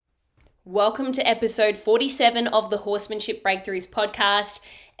Welcome to episode 47 of the Horsemanship Breakthroughs podcast,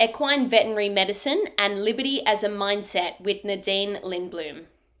 Equine Veterinary Medicine and Liberty as a Mindset with Nadine Lindblom.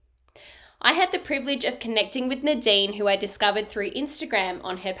 I had the privilege of connecting with Nadine, who I discovered through Instagram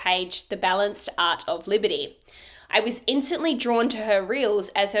on her page, The Balanced Art of Liberty. I was instantly drawn to her reels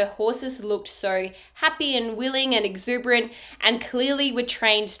as her horses looked so happy and willing and exuberant and clearly were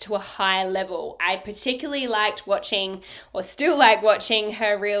trained to a high level. I particularly liked watching, or still like watching,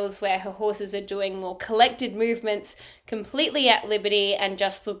 her reels where her horses are doing more collected movements completely at liberty and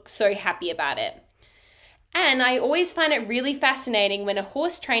just look so happy about it. And I always find it really fascinating when a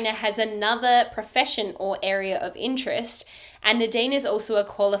horse trainer has another profession or area of interest. And Nadine is also a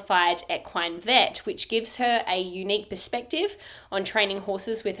qualified equine vet, which gives her a unique perspective on training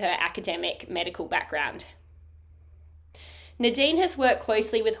horses with her academic medical background. Nadine has worked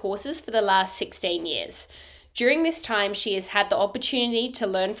closely with horses for the last 16 years. During this time, she has had the opportunity to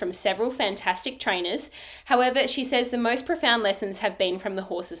learn from several fantastic trainers. However, she says the most profound lessons have been from the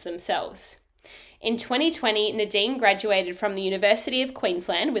horses themselves. In 2020, Nadine graduated from the University of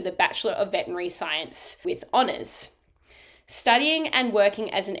Queensland with a Bachelor of Veterinary Science with honours. Studying and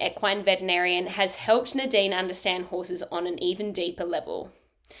working as an equine veterinarian has helped Nadine understand horses on an even deeper level.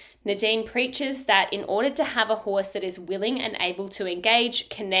 Nadine preaches that in order to have a horse that is willing and able to engage,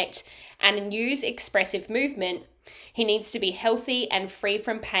 connect, and use expressive movement, he needs to be healthy and free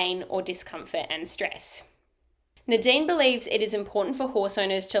from pain or discomfort and stress. Nadine believes it is important for horse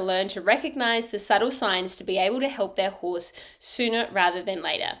owners to learn to recognize the subtle signs to be able to help their horse sooner rather than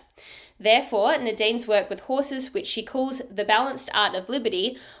later. Therefore, Nadine's work with horses, which she calls the Balanced Art of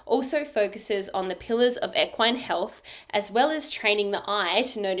Liberty, also focuses on the pillars of equine health, as well as training the eye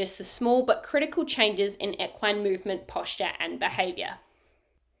to notice the small but critical changes in equine movement, posture, and behavior.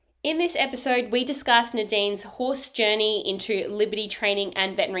 In this episode, we discuss Nadine's horse journey into liberty training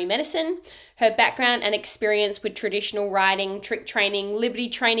and veterinary medicine, her background and experience with traditional riding, trick training, liberty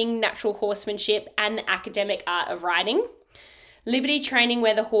training, natural horsemanship, and the academic art of riding. Liberty training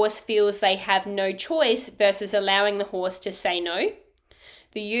where the horse feels they have no choice versus allowing the horse to say no.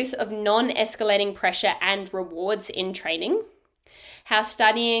 The use of non-escalating pressure and rewards in training. How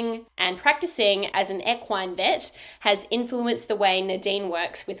studying and practicing as an equine vet has influenced the way Nadine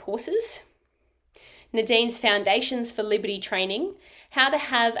works with horses. Nadine's foundations for liberty training. How to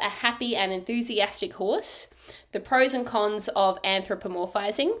have a happy and enthusiastic horse. The pros and cons of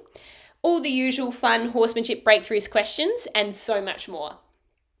anthropomorphizing. All the usual fun horsemanship breakthroughs questions, and so much more.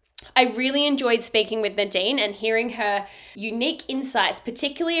 I really enjoyed speaking with Nadine and hearing her unique insights,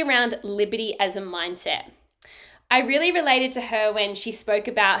 particularly around liberty as a mindset. I really related to her when she spoke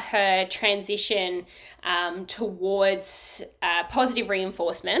about her transition towards positive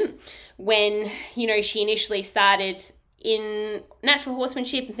reinforcement when, she initially started in natural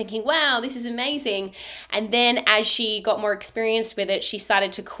horsemanship and thinking, wow, this is amazing. And then as she got more experienced with it, she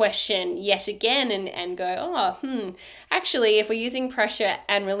started to question yet again and go, actually, if we're using pressure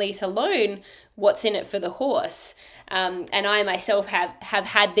and release alone, what's in it for the horse? And I myself have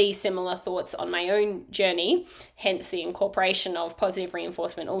had these similar thoughts on my own journey, hence the incorporation of positive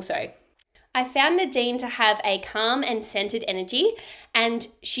reinforcement also. I found Nadine to have a calm and centered energy, and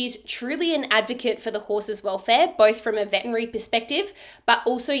she's truly an advocate for the horse's welfare, both from a veterinary perspective, but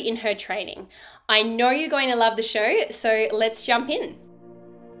also in her training. I know you're going to love the show, so let's jump in.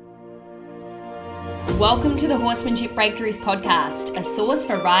 Welcome to the Horsemanship Breakthroughs podcast, a source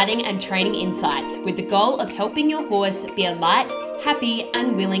for riding and training insights with the goal of helping your horse be a light, happy,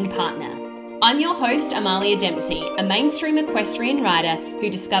 and willing partner. I'm your host, Amalia Dempsey, a mainstream equestrian rider who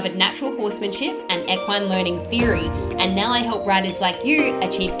discovered natural horsemanship and equine learning theory, and now I help riders like you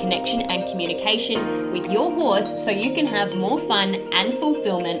achieve connection and communication with your horse so you can have more fun and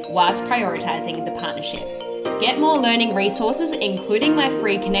fulfillment whilst prioritizing the partnership. Get more learning resources, including my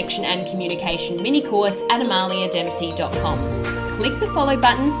free connection and communication mini course at amaliadempsey.com. Click the follow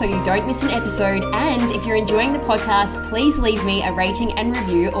button so you don't miss an episode, and if you're enjoying the podcast, please leave me a rating and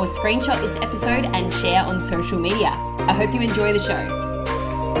review or screenshot this episode and share on social media. I hope you enjoy the show.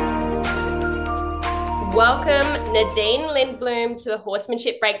 Welcome, Nadine Lindblom, to the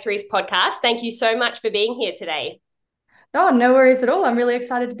Horsemanship Breakthroughs podcast. Thank you so much for being here today. Oh, no worries at all. I'm really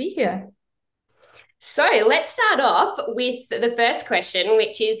excited to be here. So let's start off with the first question,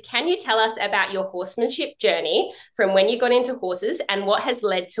 which is, can you tell us about your horsemanship journey from when you got into horses and what has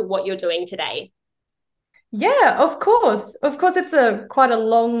led to what you're doing today? Yeah, of course. Of course, it's quite a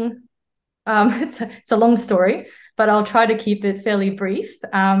long, it's a long story, but I'll try to keep it fairly brief.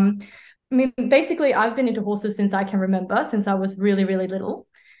 Basically, I've been into horses since I can remember, since I was really, really little.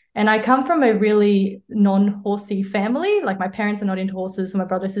 And I come from a really non-horsey family. Like my parents are not into horses, and my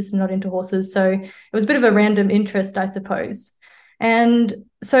brother and sister are not into horses. So it was a bit of a random interest, I suppose. And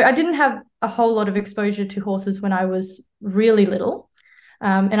so I didn't have a whole lot of exposure to horses when I was really little.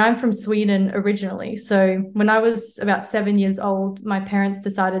 And I'm from Sweden originally. So when I was about 7 years old, my parents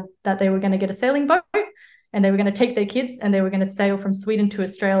decided that they were going to get a sailing boat and they were going to take their kids and they were going to sail from Sweden to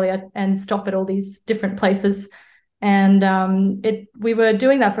Australia and stop at all these different places. And we were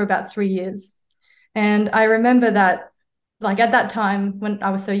doing that for about 3 years. And I remember that, like at that time when I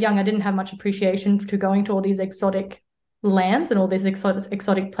was so young, I didn't have much appreciation to going to all these exotic lands and all these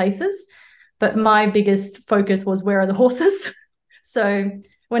exotic places. But my biggest focus was, where are the horses? So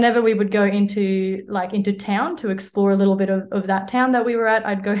whenever we would go into town to explore a little bit of that town that we were at,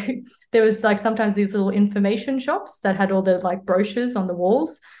 I'd go, there was like sometimes these little information shops that had all the like brochures on the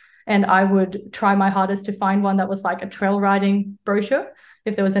walls. And I would try my hardest to find one that was like a trail riding brochure,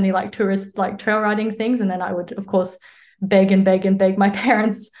 if there was any like tourist like trail riding things. And then I would, of course, beg and beg and beg my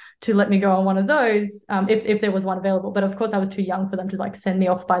parents to let me go on one of those, if there was one available. But of course, I was too young for them to like send me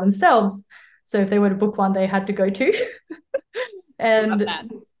off by themselves. So if they were to book one, they had to go to. And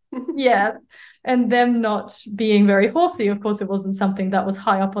yeah, and them not being very horsey, of course, it wasn't something that was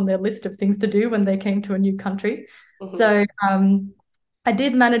high up on their list of things to do when they came to a new country. Mm-hmm. So I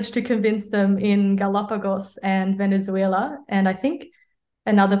did manage to convince them in Galapagos and Venezuela, and I think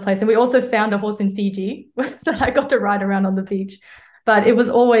another place. And we also found a horse in Fiji that I got to ride around on the beach. But it was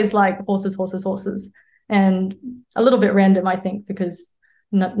always like horses, horses, horses, and a little bit random, I think, because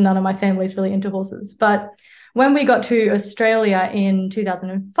none of my family is really into horses. But when we got to Australia in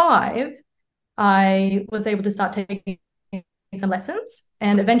 2005, I was able to start taking some lessons,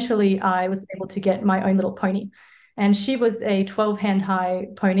 and eventually I was able to get my own little pony. And she was a 12-hand high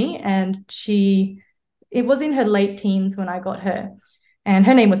pony, and it was in her late teens when I got her. And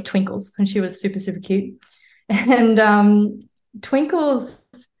her name was Twinkles, and she was super, super cute. And Twinkles,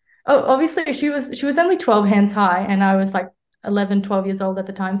 obviously she was only 12 hands high, and I was like 11, 12 years old at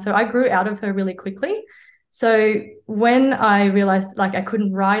the time. So I grew out of her really quickly. So when I realized like I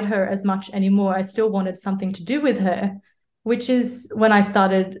couldn't ride her as much anymore, I still wanted something to do with her, which is when I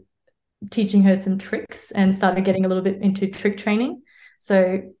started teaching her some tricks and started getting a little bit into trick training.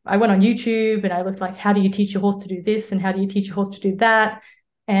 So I went on YouTube and I looked like, how do you teach your horse to do this? And how do you teach your horse to do that?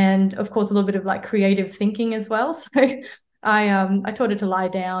 And of course, a little bit of like creative thinking as well. So I taught her to lie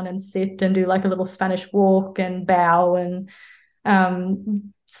down and sit and do like a little Spanish walk and bow and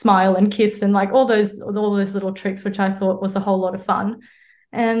smile and kiss and like all those little tricks, which I thought was a whole lot of fun.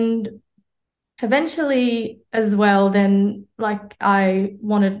 And eventually as well, then like I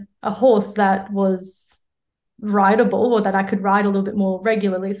wanted a horse that was rideable, or that I could ride a little bit more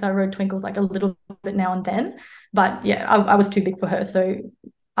regularly. So I rode Twinkles like a little bit now and then. But yeah, I was too big for her. So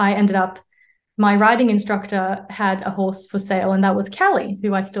I ended up, my riding instructor had a horse for sale, and that was Callie,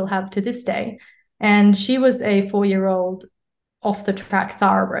 who I still have to this day. And she was a 4-year-old off the track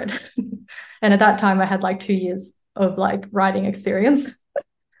thoroughbred. And at that time I had like 2 years of like riding experience.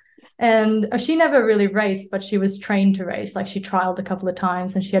 And she never really raced, but she was trained to race. Like she trialed a couple of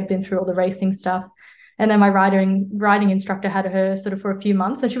times and she had been through all the racing stuff. And then my riding instructor had her sort of for a few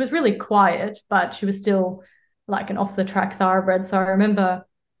months, and she was really quiet, but she was still like an off the track thoroughbred. So I remember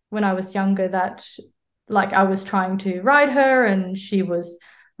when I was younger that like I was trying to ride her and she was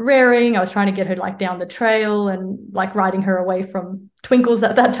rearing. I was trying to get her like down the trail and like riding her away from Twinkles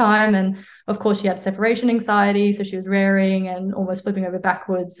at that time. And of course she had separation anxiety. So she was rearing and almost flipping over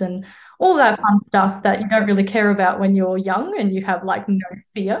backwards and all that fun stuff that you don't really care about when you're young and you have like no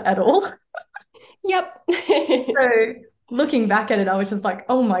fear at all. Yep. So looking back at it, I was just like,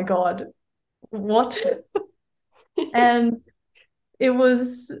 oh my God, what? And it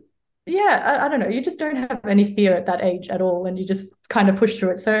was, yeah, I don't know. You just don't have any fear at that age at all. And you just kind of push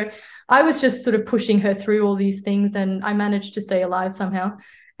through it. So I was just sort of pushing her through all these things, and I managed to stay alive somehow.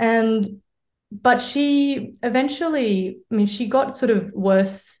 But she eventually, I mean, she got sort of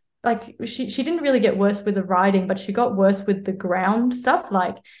worse. Like she didn't really get worse with the riding, but she got worse with the ground stuff,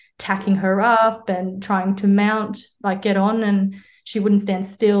 like tacking her up and trying to mount, like get on, and she wouldn't stand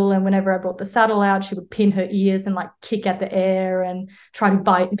still. And whenever I brought the saddle out, she would pin her ears and like kick at the air and try to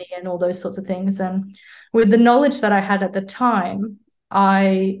bite me and all those sorts of things. And with the knowledge that I had at the time,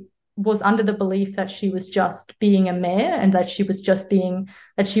 I was under the belief that she was just being a mare, and that she was just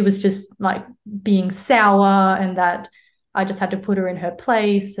like being sour, and that I just had to put her in her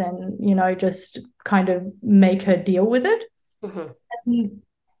place and, you know, just kind of make her deal with it. Mm-hmm.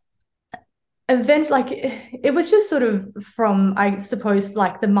 event, like it was just sort of from, I suppose,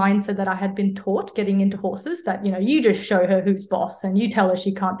 like the mindset that I had been taught getting into horses, that, you know, you just show her who's boss and you tell her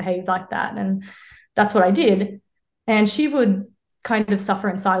she can't behave like that. And that's what I did. And she would kind of suffer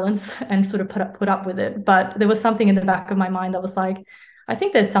in silence and sort of put up with it. But there was something in the back of my mind that was like, I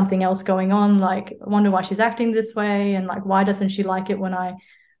think there's something else going on. Like, I wonder why she's acting this way. And like, why doesn't she like it when I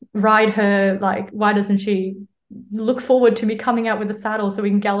ride her? Like, why doesn't she look forward to me coming out with the saddle so we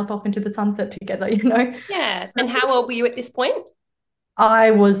can gallop off into the sunset together, you know? Yeah. So And how old were you at this point?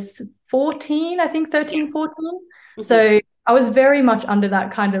 I was 14, I think Yeah. 13, 14. Mhm. So I was very much under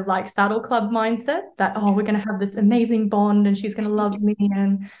that kind of like saddle club mindset that, oh, we're going to have this amazing bond and she's going to love me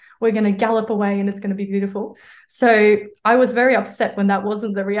and we're going to gallop away and it's going to be beautiful. So I was very upset when that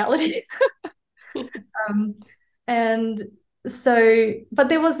wasn't the reality. Um, and so, but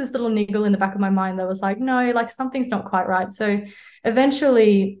there was this little niggle in the back of my mind that was like, no, like something's not quite right. So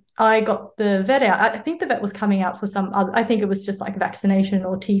eventually I got the vet out. I think the vet was coming out for some other, I think it was just like vaccination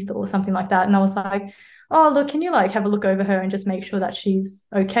or teeth or something like that. And I was like, oh, look, can you like have a look over her and just make sure that she's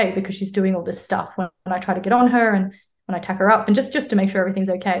okay, because she's doing all this stuff when I try to get on her and when I tack her up, and just to make sure everything's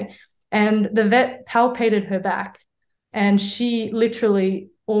okay. And the vet palpated her back and she literally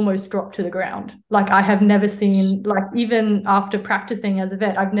almost dropped to the ground. Like, I have never seen, like, even after practicing as a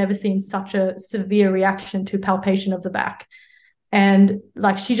vet, I've never seen such a severe reaction to palpation of the back. And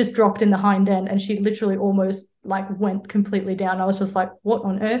like, she just dropped in the hind end and she literally almost like went completely down. I was just like, what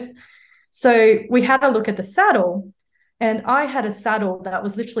on earth? So we had a look at the saddle, and I had a saddle that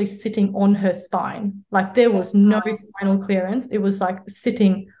was literally sitting on her spine. Like, there was no spinal clearance. It was like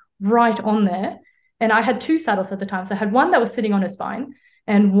sitting right on there. And I had two saddles at the time. So I had one that was sitting on her spine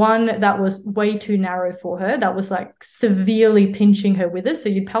and one that was way too narrow for her, that was like severely pinching her withers. So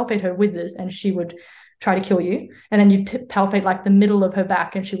you'd palpate her withers and she would try to kill you. And then you'd palpate like the middle of her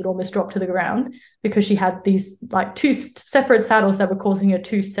back and she would almost drop to the ground, because she had these like two separate saddles that were causing her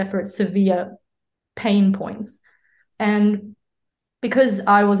two separate severe pain points. And because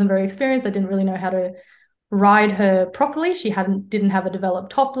I wasn't very experienced, I didn't really know how to ride her properly. She didn't have a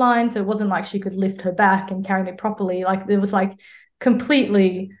developed top line, so it wasn't like she could lift her back and carry me properly. Like, it was like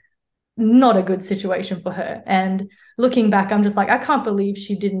completely not a good situation for her. And looking back, I'm just like, I can't believe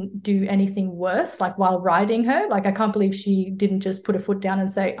she didn't do anything worse, like while riding her. Like, I can't believe she didn't just put a foot down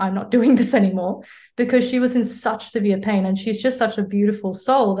and say, I'm not doing this anymore, because she was in such severe pain. And she's just such a beautiful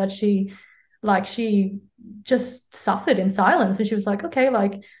soul that she just suffered in silence. And she was like, okay,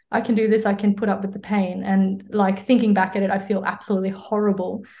 like, I can do this, I can put up with the pain. And like, thinking back at it, I feel absolutely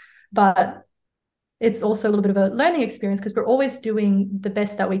horrible. But it's also a little bit of a learning experience, because we're always doing the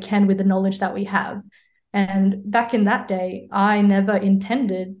best that we can with the knowledge that we have. And back in that day, I never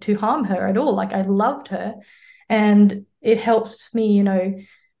intended to harm her at all. Like, I loved her. And it helped me, you know,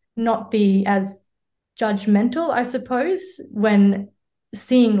 not be as judgmental, I suppose, when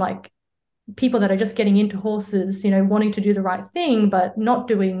seeing like people that are just getting into horses, you know, wanting to do the right thing, but not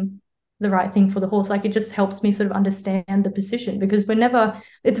doing the right thing for the horse. Like, it just helps me sort of understand the position, because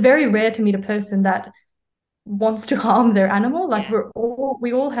it's very rare to meet a person that wants to harm their animal. Like, Yeah.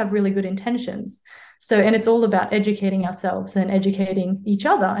 we all have really good intentions. So, and it's all about educating ourselves and educating each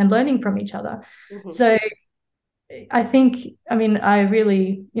other and learning from each other. Mhm. So I think, I mean, I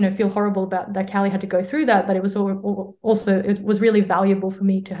really, you know, feel horrible about that Callie had to go through that, but it was also, it was really valuable for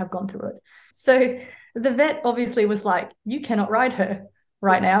me to have gone through it. So the vet obviously was like, you cannot ride her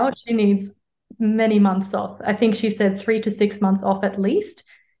right now. She needs many months off. I think she said 3 to 6 months off at least.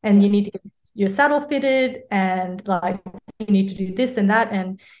 And Yeah. you need to get your saddle fitted and like, you need to do this and that.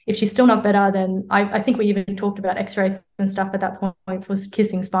 And if she's still not better, then I think we even talked about x-rays and stuff at that point for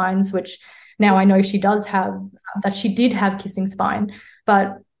kissing spines, which now I know she does have, that she did have kissing spine,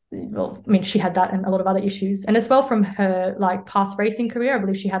 but well, I mean, she had that and a lot of other issues. And as well, from her like past racing career, I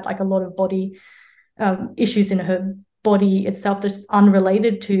believe she had like a lot of body issues in her body itself that's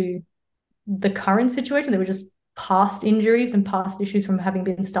unrelated to the current situation. They were just past injuries and past issues from having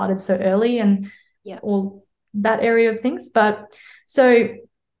been started so early and Yeah. all that area of things. But so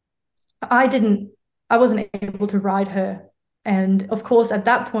I wasn't able to ride her. And of course, at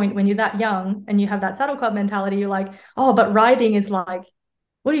that point, when you're that young and you have that saddle club mentality, you're like, oh, but riding is like,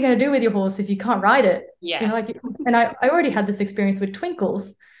 what are you going to do with your horse if you can't ride it? You Yeah. know, like, and I already had this experience with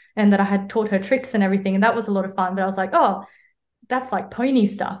Twinkles, and that I had taught her tricks and everything. And that was a lot of fun. But I was like, oh, that's like pony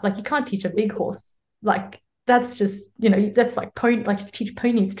stuff. Like, you can't teach a big horse. Like, that's just, you know, that's like pony, like, you teach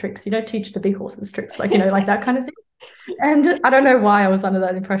ponies tricks. You don't teach the big horses tricks, like, you know, like that kind of thing. And I don't know why I was under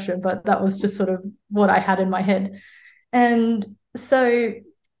that impression, but that was just sort of what I had in my head. And so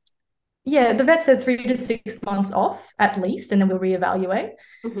yeah, the vet said 3 to 6 months off at least, and then we'll reevaluate.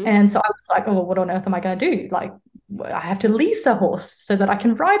 Hmm. And so I was like, oh, well, what on earth am I going to do? Like, I have to lease a horse so that I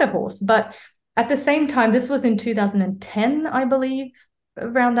can ride a horse. But at the same time, this was in 2010, I believe,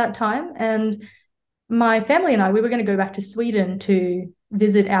 around that time. And my family and I, we were going to go back to Sweden to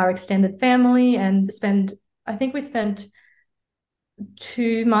visit our extended family and spend, I think we spent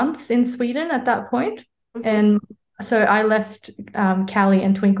 2 months in Sweden at that point. Hmm. And so I left Callie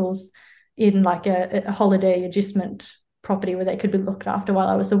and Twinkles in like a holiday adjustment property where they could be looked after while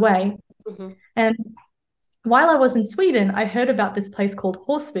I was away. Hmm. And while I was in Sweden, I heard about this place called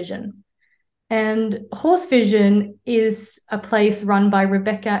Horse Vision. And Horse Vision is a place run by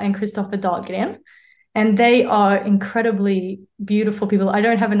Rebecca and Christopher Dahlgren. And they are incredibly beautiful people. I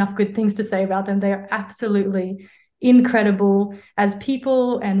don't have enough good things to say about them. They are absolutely incredible as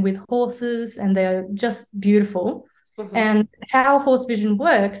people and with horses, and they're just beautiful. Hmm. And how Horse Vision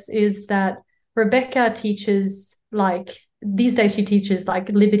works is that Rebecca teaches, like, these days she teaches like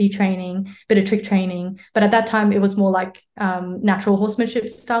liberty training, bit of trick training, but at that time it was more like natural horsemanship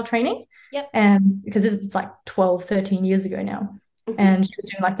style training. Yep. And because it's like 12, 13 years ago now. Hmm. And she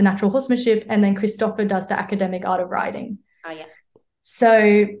was doing like the natural horsemanship, and then Christopher does the academic art of riding. Oh, yeah.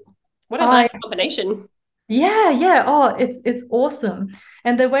 So What a I, nice combination. yeah, oh, it's awesome.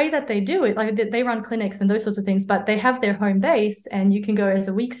 And the way that they do it, like they run clinics and those sorts of things, but they have their home base, and you can go as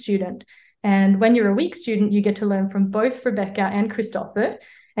a week student. And when you're a week student, you get to learn from both Rebecca and Christopher,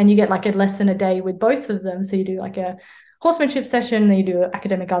 and you get like a lesson a day with both of them. So you do like a horsemanship session, then you do an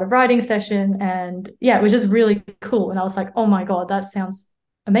academic art of riding session. And yeah, it was just really cool. And I was like, oh my God, that sounds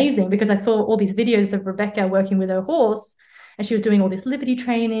amazing, because I saw all these videos of Rebecca working with her horse, and she was doing all this liberty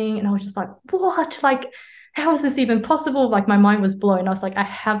training. And I was just like, what? Like, how is this even possible? Like, my mind was blown. I was like, I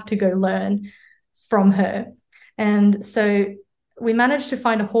have to go learn from her. And so we managed to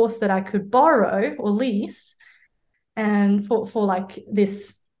find a horse that I could borrow or lease, and for like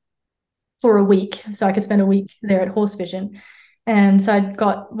this, for a week, so I could spend a week there at Horse Vision. And so I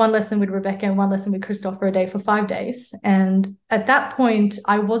got one lesson with Rebecca and one lesson with Christopher a day for 5 days. And at that point,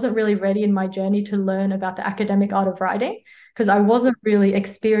 I wasn't really ready in my journey to learn about the academic art of riding, because I wasn't really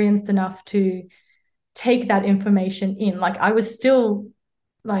experienced enough to take that information in. Like, I was still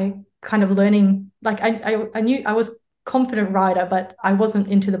like kind of learning. Like, I knew I was confident rider, but I wasn't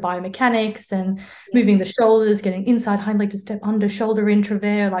into the biomechanics and Yeah. moving the shoulders, getting inside hind leg to step under, shoulder in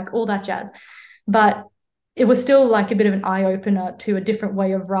travers, like all that jazz. But it was still like a bit of an eye opener to a different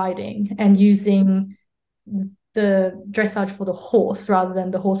way of riding and using the dressage for the horse rather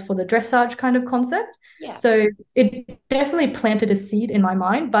than the horse for the dressage kind of concept. Yeah. So it definitely planted a seed in my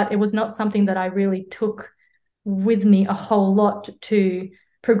mind, but it was not something that I really took with me a whole lot to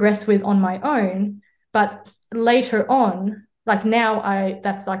progress with on my own. But later on, like now,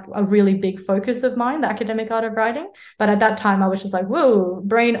 that's like a really big focus of mine, the academic art of writing. But at that time I was just like, whoa,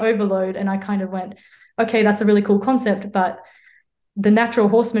 brain overload. And I kind of went, okay, that's a really cool concept, but the natural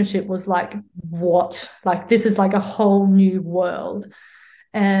horsemanship was like, what? Like, this is like a whole new world.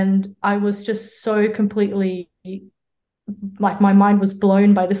 And I was just so completely, like, my mind was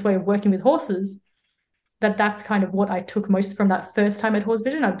blown by this way of working with horses, that's kind of what I took most from that first time at Horse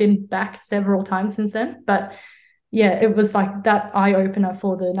Vision. I've been back several times since then, but yeah, it was like that eye opener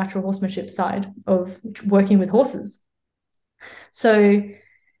for the natural horsemanship side of working with horses. So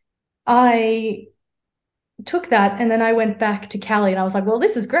I took that, and then I went back to Callie, and I was like, well,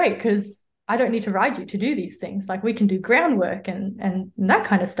 this is great, because I don't need to ride you to do these things. Like, we can do groundwork and that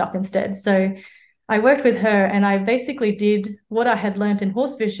kind of stuff instead. So I worked with her, and I basically did what I had learned in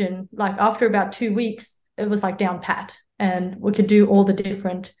Horse Vision. Like, after about 2 weeks, it was like down pat, and we could do all the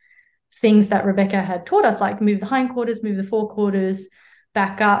different things that Rebecca had taught us, like move the hindquarters, move the forequarters,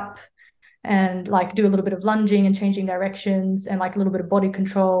 back up, and like do a little bit of lunging and changing directions, and like a little bit of body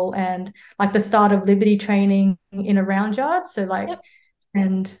control, and like the start of liberty training in a round yard. So like, Yep.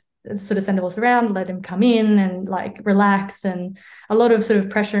 and sort of send the horse around, let him come in and like relax, and a lot of sort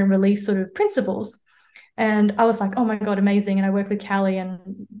of pressure and release sort of principles. And I was like, oh my God, amazing. And I worked with Callie, and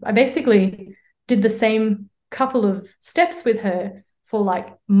I basically did the same couple of steps with her for like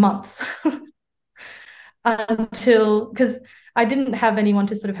months until, because I didn't have anyone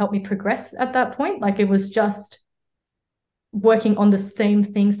to sort of help me progress at that point. Like, it was just working on the same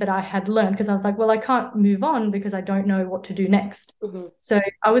things that I had learned, because I was like, well, I can't move on because I don't know what to do next. Hmm. So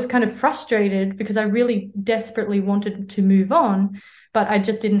I was kind of frustrated because I really desperately wanted to move on, but I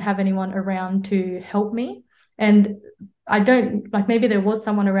just didn't have anyone around to help me. And I don't, like, maybe there was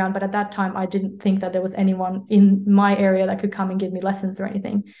someone around, but at that time I didn't think that there was anyone in my area that could come and give me lessons or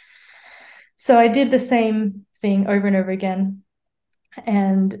anything. So I did the same thing over and over again.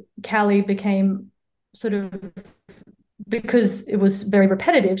 And Callie became sort of, because it was very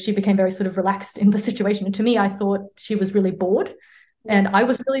repetitive, she became very sort of relaxed in the situation. And to me, I thought she was really bored, and I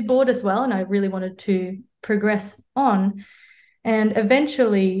was really bored as well. And I really wanted to progress on. And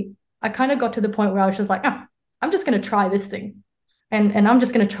eventually I kind of got to the point where I was just like, oh, I'm just going to try this thing, and I'm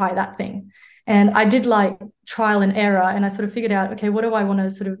just going to try that thing. And I did like trial and error, and I sort of figured out, okay, what do I want to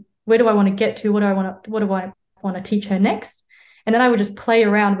sort of, where do I want to get to? What do I want to teach her next? And then I would just play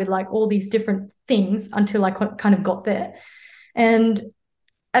around with like all these different things until I kind of got there. And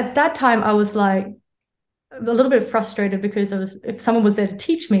at that time, I was like a little bit frustrated because if someone was there to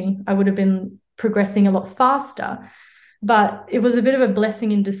teach me, I would have been progressing a lot faster. But it was a bit of a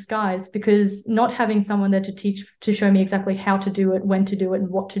blessing in disguise, because not having someone there to teach, to show me exactly how to do it, when to do it, and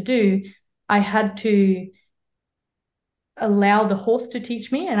what to do, I had to allow the horse to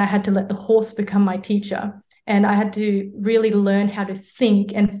teach me, and I had to let the horse become my teacher. And I had to really learn how to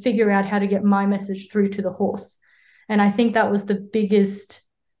think and figure out how to get my message through to the horse. And I think that was the biggest,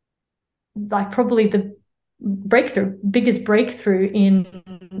 like probably the biggest breakthrough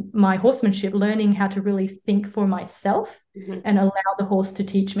in my horsemanship, learning how to really think for myself and allow the horse to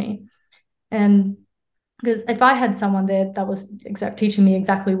teach me. And because if I had someone there that was teaching me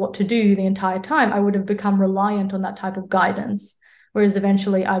exactly what to do the entire time, I would have become reliant on that type of guidance. Whereas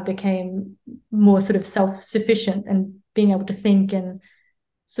eventually I became more sort of self-sufficient and being able to think and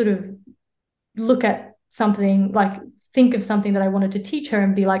sort of look at something, like think of something that I wanted to teach her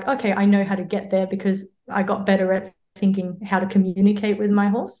and be like, okay, I know how to get there, because I got better at thinking how to communicate with my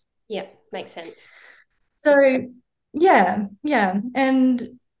horse. Yeah, makes sense. So yeah.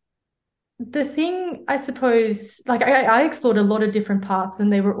 And the thing, I suppose, like I explored a lot of different paths,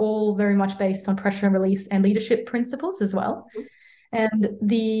 and they were all very much based on pressure and release and leadership principles as well. And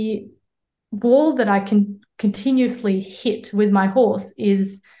the wall that I can continuously hit with my horse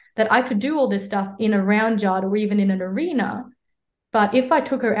is that I could do all this stuff in a round yard or even in an arena. But if I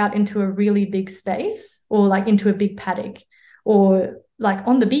took her out into a really big space, or like into a big paddock, or like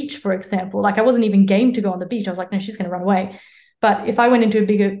on the beach, for example, like I wasn't even game to go on the beach. I was like, no, she's going to run away. But if I went into a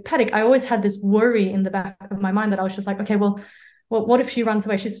bigger paddock, I always had this worry in the back of my mind that I was just like, okay, well, what if she runs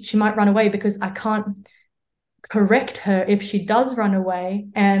away? She might run away because I can't correct her if she does run away.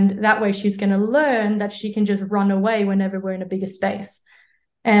 And that way she's going to learn that she can just run away whenever we're in a bigger space.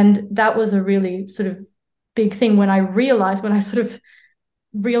 And that was a really sort of big thing when I sort of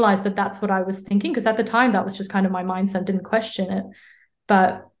realized that that's what I was thinking, because at the time that was just kind of my mindset, didn't question it.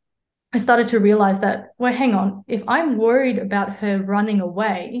 But I started to realize that, well, hang on, if I'm worried about her running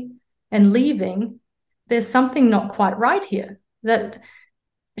away and leaving, there's something not quite right here, that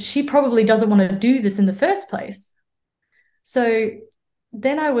she probably doesn't want to do this in the first place. So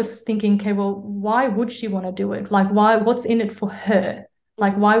then I was thinking, okay, well, why would she want to do it? Like, what's in it for her?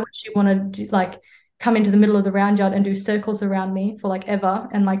 Like, why would she want to do, like, come into the middle of the round yard and do circles around me for like ever,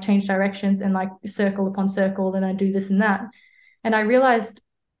 and like change directions and like circle upon circle, and I do this and that. And I realized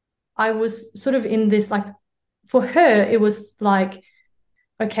I was sort of in this, like, for her, it was like,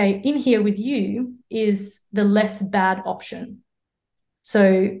 okay, in here with you is the less bad option.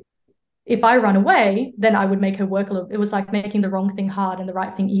 So if I run away, then I would make her work a little. It was like making the wrong thing hard and the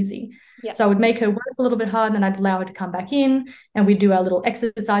right thing easy. Yeah. So I would make her work a little bit hard, and then I'd allow her to come back in, and we'd do our little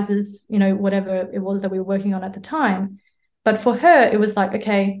exercises, whatever it was that we were working on at the time. But for her, it was like,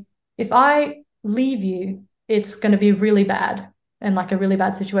 okay, if I leave you, it's going to be really bad and like a really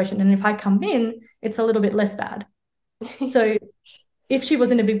bad situation. And if I come in, it's a little bit less bad. So if she was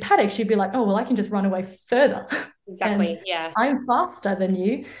in a big paddock, she'd be like, oh, well, I can just run away further. Exactly. Yeah. I'm faster than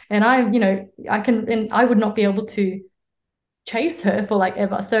you. And I can, and I would not be able to chase her for like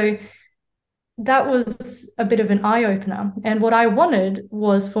ever. So that was a bit of an eye opener. And what I wanted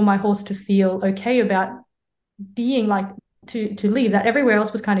was for my horse to feel okay about being like, to leave, that everywhere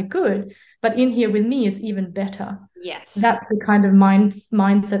else was kind of good, but in here with me is even better. Yes. That's the kind of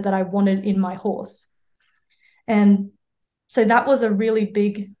mindset that I wanted in my horse. And so that was a really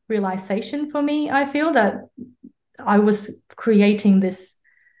big realization for me. I feel that I was creating this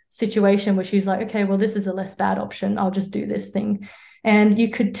situation where she's like, okay, well, this is a less bad option. I'll just do this thing. And you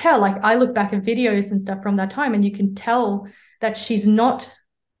could tell, like, I look back at videos and stuff from that time, and you can tell that she's not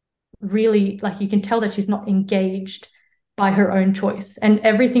really, like, you can tell that she's not engaged by her own choice. And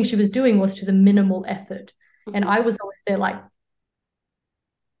everything she was doing was to the minimal effort. Mm-hmm. And I was always there like,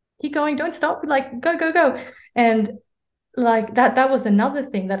 keep going, don't stop, like, go, go, go. And like that was another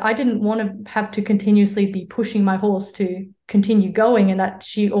thing, that I didn't want to have to continuously be pushing my horse to continue going, and that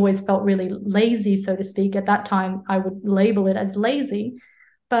she always felt really lazy, so to speak. At that time, I would label it as lazy,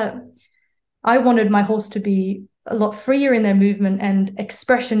 but I wanted my horse to be a lot freer in their movement and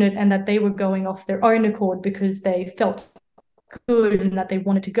expressionate, and that they were going off their own accord because they felt good and that they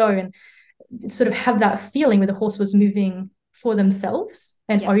wanted to go, and sort of have that feeling where the horse was moving for themselves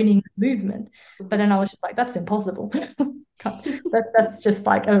and owning the movement. But then I was just like, that's impossible. That's just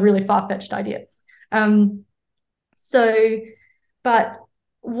like a really far-fetched idea. So, but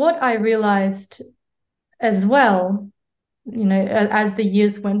what I realized as well, as the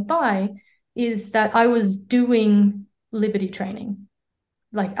years went by, is that I was doing liberty training.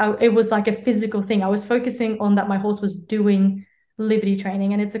 Like it was like a physical thing. I was focusing on that my horse was doing liberty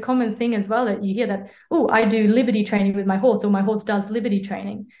training. And it's a common thing as well that you hear that, oh, I do liberty training with my horse, or my horse does liberty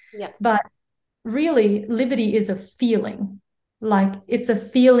training. Yeah. But really, liberty is a feeling. Like it's a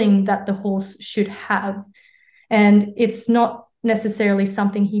feeling that the horse should have. And it's not necessarily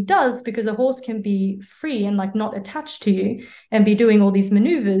something he does, because a horse can be free and like not attached to you and be doing all these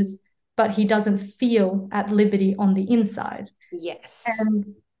maneuvers, but he doesn't feel at liberty on the inside. Yes.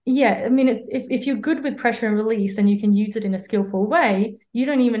 And yeah, I mean, it's if you're good with pressure and release and you can use it in a skillful way, you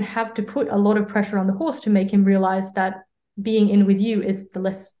don't even have to put a lot of pressure on the horse to make him realize that being in with you is the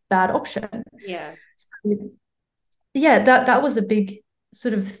less bad option. Yeah. So, yeah, that was a big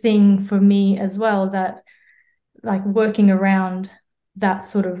sort of thing for me as well, that like working around that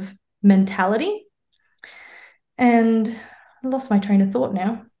sort of mentality. And I lost my train of thought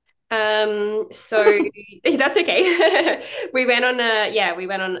now. So that's okay. We went on a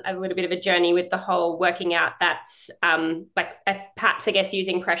little bit of a journey with the whole working out that's perhaps I guess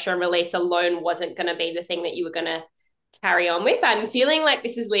using pressure and release alone wasn't going to be the thing that you were going to carry on with. I'm feeling like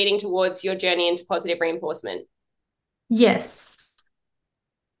this is leading towards your journey into positive reinforcement. Yes.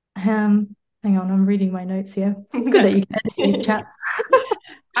 Hang on, I'm reading my notes here. It's good that you can edit these chats.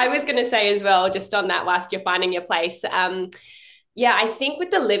 I was going to say as well, just on that, whilst you're finding your place, yeah, I think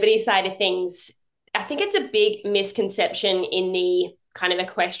with the liberty side of things, I think it's a big misconception in the kind of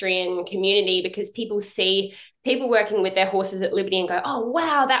equestrian community, because people see people working with their horses at liberty and go, oh,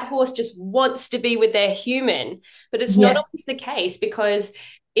 wow, that horse just wants to be with their human. But it's not always the case, because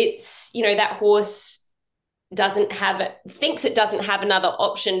it's, that horse thinks it doesn't have another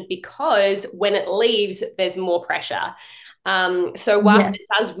option, because when it leaves, there's more pressure. So whilst it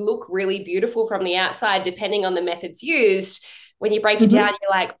does look really beautiful from the outside, depending on the methods used, when you break it down, you're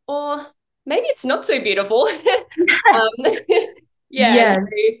like, oh, maybe it's not so beautiful.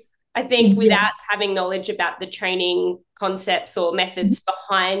 I think without having knowledge about the training concepts or methods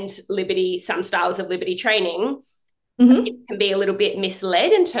behind liberty, some styles of liberty training, it can be a little bit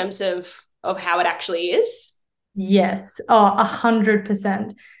misled in terms of how it actually is. Yes. Oh,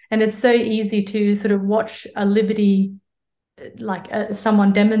 100%. And it's so easy to sort of watch a liberty, like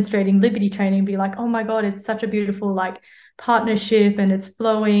someone demonstrating liberty training, be like, oh my God, it's such a beautiful like partnership and it's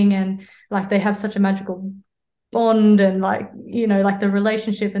flowing and like they have such a magical bond and like, like the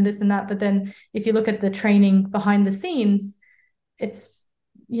relationship and this and that. But then if you look at the training behind the scenes, it's,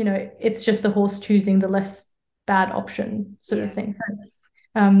 it's just the horse choosing the less bad option sort of thing. So,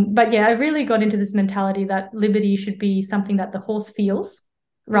 but yeah, I really got into this mentality that liberty should be something that the horse feels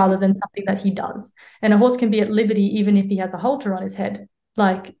rather than something that he does. And a horse can be at liberty even if he has a halter on his head.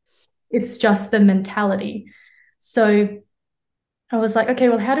 Like it's just the mentality. So I was like, okay,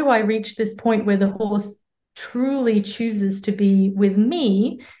 well, how do I reach this point where the horse truly chooses to be with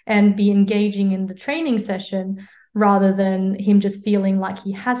me and be engaging in the training session rather than him just feeling like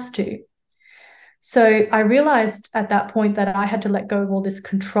he has to? So I realized at that point that I had to let go of all this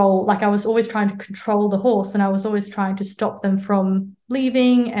control. Like I was always trying to control the horse and I was always trying to stop them from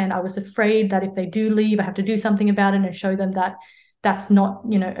leaving. And I was afraid that if they do leave, I have to do something about it and show them that that's not,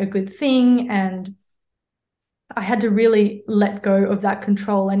 a good thing. And I had to really let go of that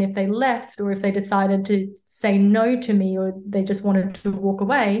control. And if they left or if they decided to say no to me or they just wanted to walk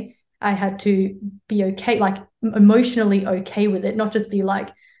away, I had to be okay, like emotionally okay with it, not just be like,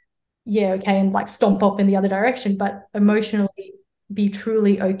 yeah, okay, and like stomp off in the other direction, but emotionally be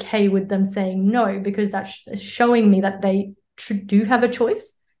truly okay with them saying no, because that's showing me that they do have a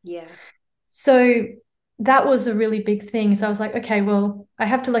choice. Yeah. So that was a really big thing. So I was like, okay, well, I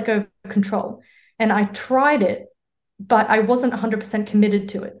have to let go of control. And I tried it, but I wasn't 100% committed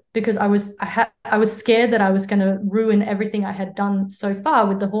to it because I was scared that I was going to ruin everything I had done so far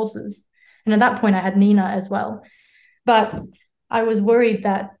with the horses. And at that point I had Nina as well. But I was worried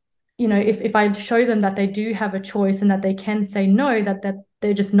that if I show them that they do have a choice and that they can say no, that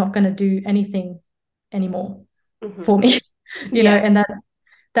they're just not going to do anything anymore for me, and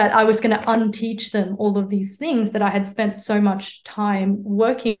that I was going to unteach them all of these things that I had spent so much time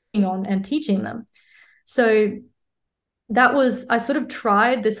working on and teaching them. So that was, I sort of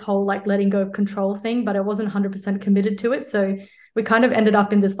tried this whole like letting go of control thing, but I wasn't 100% committed to it. So we kind of ended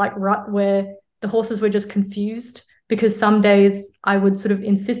up in this like rut where the horses were just confused, because some days I would sort of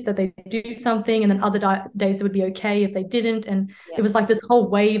insist that they do something, and then other days it would be okay if they didn't. And it was like this whole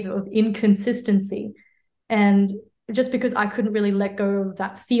wave of inconsistency. And just because I couldn't really let go of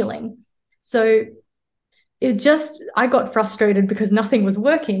that feeling. So I got frustrated because nothing was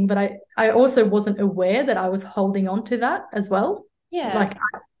working, but I also wasn't aware that I was holding on to that as well. Yeah. Like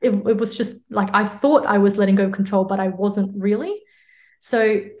it was just like I thought I was letting go of control, but I wasn't really.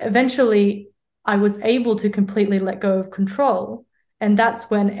 So eventually I was able to completely let go of control. And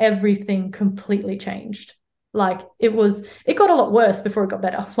that's when everything completely changed. Like it got a lot worse before it got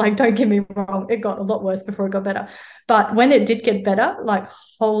better. Like, don't get me wrong, it got a lot worse before it got better. But when it did get better, like,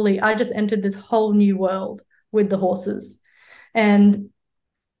 I just entered this whole new world with the horses. And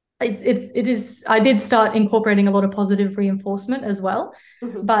I did start incorporating a lot of positive reinforcement as well.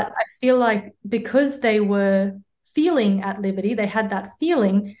 Mm-hmm. But I feel like because they were feeling at liberty, they had that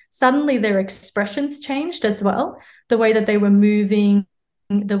feeling, suddenly their expressions changed as well. The way that they were moving,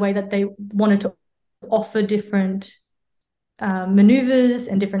 the way that they wanted to offer different maneuvers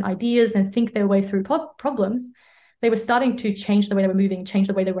and different ideas and think their way through problems, they were starting to change the way they were moving, change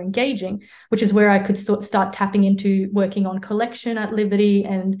the way they were engaging, which is where I could start tapping into working on collection at Liberty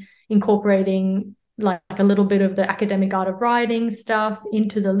and incorporating like a little bit of the academic art of riding stuff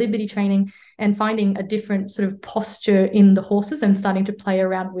into the Liberty training, and finding a different sort of posture in the horses and starting to play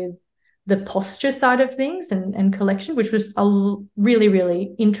around with the posture side of things and collection, which was really,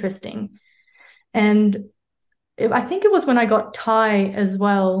 really interesting. And I think it was when I got Ty as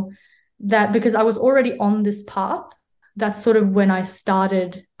well, that because I was already on this path, that's sort of when I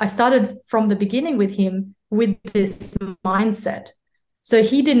started from the beginning with him with this mindset. So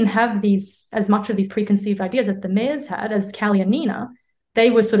he didn't have as much of these preconceived ideas as the mares had, as Callie and Nina. They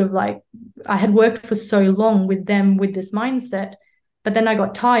were sort of like, I had worked for so long with them with this mindset, but then I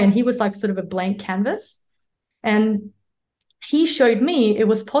got Ty and he was like sort of a blank canvas. And he showed me it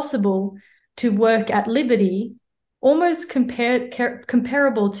was possible to work at Liberty almost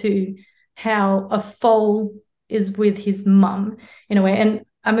comparable to how a foal is with his mum in a way. And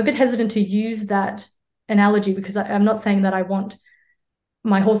I'm a bit hesitant to use that analogy because I'm not saying that I want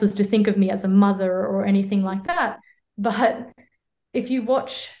my horses to think of me as a mother or anything like that. But if you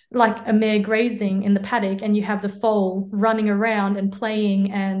watch like a mare grazing in the paddock and you have the foal running around and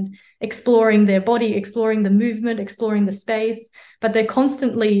playing and exploring their body, exploring the movement, exploring the space, but they're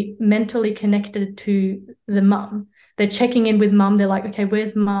constantly mentally connected to the mum. They're checking in with mum. They're like, okay,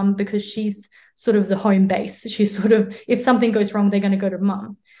 where's mum? Because she's sort of the home base. She's sort of, if something goes wrong, they're going to go to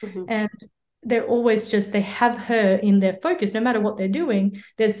mum. Mm-hmm. And they're always they have her in their focus. No matter what they're doing,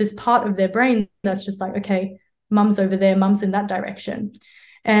 there's this part of their brain that's just like, okay, mum's over there, mum's in that direction.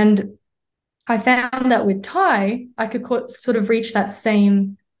 And I found that with Ty, I could sort of reach that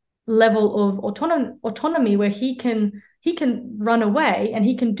same level of autonomy where he can run away and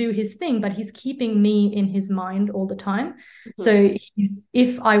he can do his thing, but he's keeping me in his mind all the time. Mm-hmm. So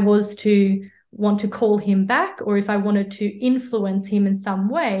if I was to want to call him back, or if I wanted to influence him in some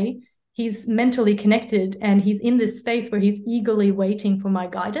way, he's mentally connected and he's in this space where he's eagerly waiting for my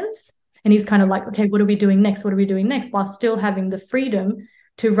guidance. And he's kind of like, okay, what are we doing next? What are we doing next? While still having the freedom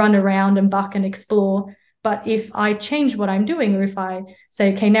to run around and buck and explore. But if I change what I'm doing, or if I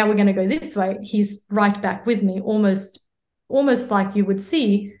say, okay, now we're going to go this way, he's right back with me, almost like you would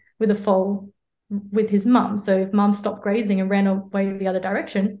see with a foal with his mum. So if mum stopped grazing and ran away the other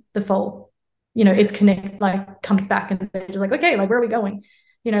direction, the foal, is comes back and they're just like, okay, like, where are we going?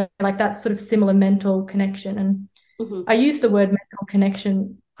 Like that sort of similar mental connection. And mm-hmm. I use the word mental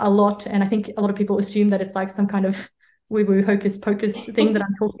connection a lot, and I think a lot of people assume that it's like some kind of woo-woo hocus pocus thing that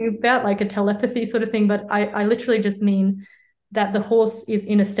I'm talking about, like a telepathy sort of thing, but I literally just mean that the horse is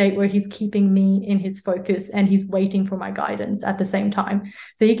in a state where he's keeping me in his focus and he's waiting for my guidance at the same time.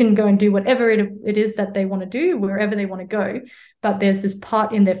 So he can go and do whatever it is that they want to do, wherever they want to go, but there's this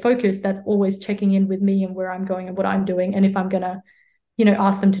part in their focus that's always checking in with me and where I'm going and what I'm doing, and if I'm going to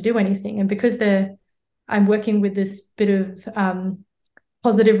ask them to do anything. And because I'm working with this bit of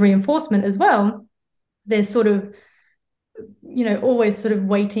positive reinforcement as well, they're sort of, always sort of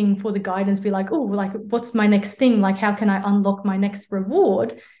waiting for the guidance, be like, oh, like, what's my next thing? Like, how can I unlock my next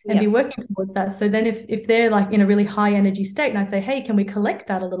reward and be working towards that? So then if they're like in a really high energy state and I say, hey, can we collect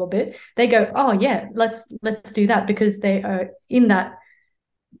that a little bit? They go, oh yeah, let's do that, because they are in that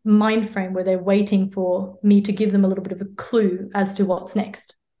mind frame where they're waiting for me to give them a little bit of a clue as to what's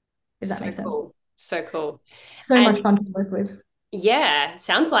next. If that makes sense. So cool. So much fun to work with. Yeah,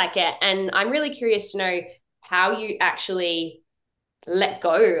 sounds like it. And I'm really curious to know, how you actually let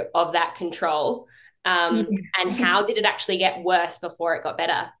go of that control. Yeah. And how did it actually get worse before it got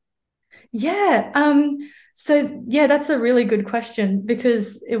better? Yeah. So yeah, that's a really good question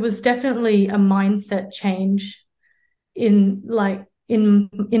because it was definitely a mindset change in like in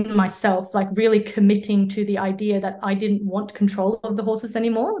myself, like really committing to the idea that I didn't want control of the horses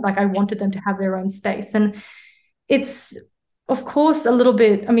anymore. Like I wanted them to have their own space. And it's of course a little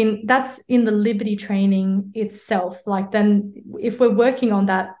bit, I mean, that's in the liberty training itself. Like then if we're working on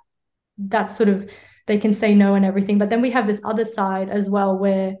that, that's sort of they can say no and everything. But then we have this other side as well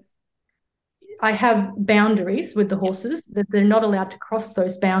where I have boundaries with the horses that they're not allowed to cross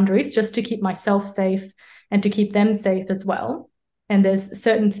those boundaries just to keep myself safe and to keep them safe as well. And there's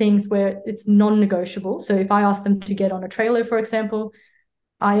certain things where it's non-negotiable. So if I ask them to get on a trailer, for example,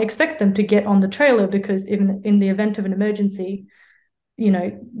 I expect them to get on the trailer because even in the event of an emergency,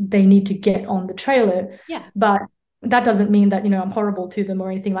 they need to get on the trailer. Yeah. But that doesn't mean that, I'm horrible to them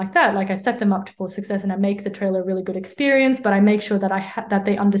or anything like that. Like I set them up for success and I make the trailer a really good experience, but I make sure that that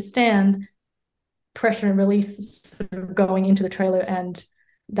they understand pressure and release sort of going into the trailer, and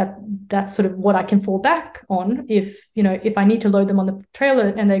that's sort of what I can fall back on if I need to load them on the trailer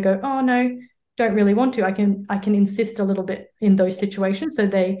and they go, oh no, don't really want to, I can insist a little bit in those situations so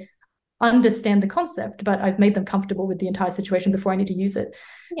they understand the concept, but I've made them comfortable with the entire situation before I need to use it.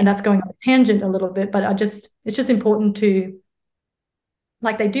 Yeah. And that's going on a tangent a little bit, but it's just important to,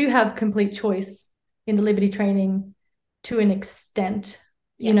 like, they do have complete choice in the liberty training to an extent.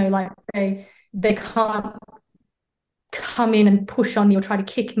 Yeah. Like they can't come in and push on me or try to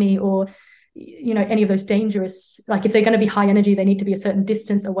kick me or any of those dangerous, like if they're going to be high energy, they need to be a certain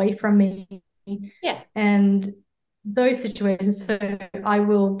distance away from me. Yeah. And those situations, so I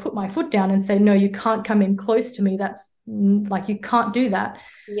will put my foot down and say, no, you can't come in close to me. That's like, you can't do that.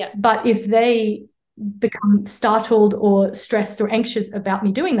 Yeah. But if they become startled or stressed or anxious about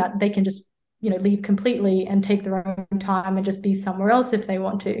me doing that, they can just leave completely and take their own time and just be somewhere else if they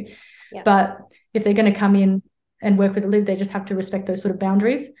want to. Yeah. But if they're going to come in and work with a lib, they just have to respect those sort of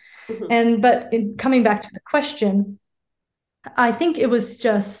boundaries. Mm-hmm. But coming back to the question, I think it was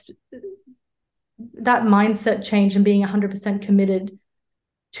just that mindset change and being 100% committed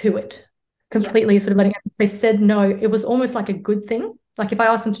to it completely. Yeah. Sort of letting it, they said no, it was almost like a good thing. Like if I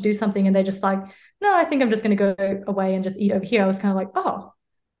asked them to do something and they just like, no, I think I'm just going to go away and just eat over here, I was kind of like, oh,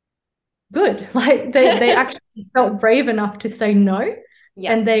 good. Like they actually felt brave enough to say no.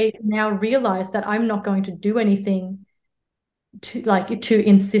 Yeah. And they now realize that I'm not going to do anything to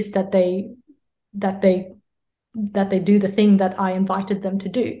insist that they do the thing that I invited them to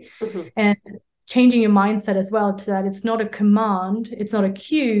do. Mm-hmm. And changing your mindset as well to that it's not a command, it's not a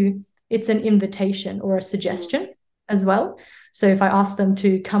cue, it's an invitation or a suggestion as well. So if I ask them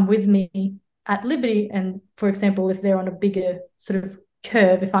to come with me at liberty, and for example, if they're on a bigger sort of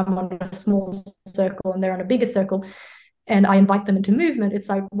curve, if I'm on a small circle and they're on a bigger circle, and I invite them into movement, it's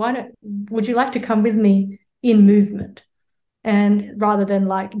like, would you like to come with me in movement? And rather than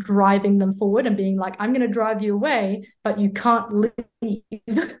like driving them forward and being like, I'm going to drive you away, but you can't leave.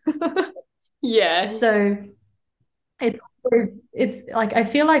 Yeah. So it's like, I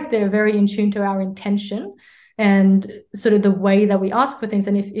feel like they're very in tune to our intention and sort of the way that we ask for things.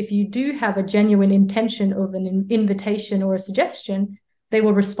 And if you do have a genuine intention of an invitation or a suggestion, they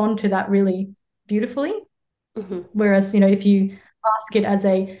will respond to that really beautifully. Mm-hmm. Whereas, if you ask it as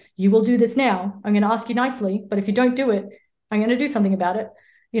you will do this now, I'm going to ask you nicely, but if you don't do it, I'm going to do something about it.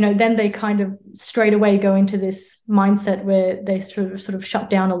 Then they kind of straight away go into this mindset where they sort of shut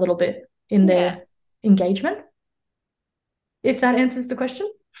down a little bit in their engagement. If that answers the question.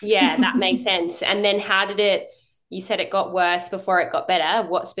 Yeah, that makes sense. And then how did you said it got worse before it got better.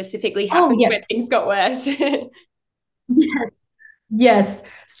 What specifically happened when things got worse? Yeah. Yes.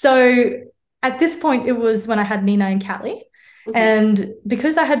 So at this point, it was when I had Nina and Callie. Mm-hmm. And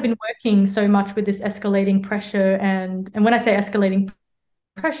because I had been working so much with this escalating pressure, and when I say escalating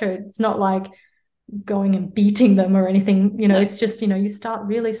pressure, it's not like going and beating them or anything, no. It's just, you start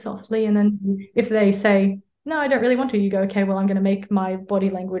really softly. And then if they say, no, I don't really want to, you go, okay, well, I'm going to make my body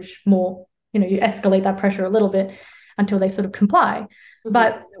language more, you escalate that pressure a little bit until they sort of comply. Mm-hmm.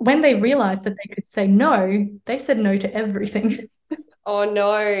 But when they realized that they could say no, they said no to everything. Oh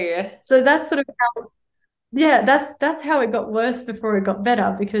no. So that's sort of that's how it got worse before it got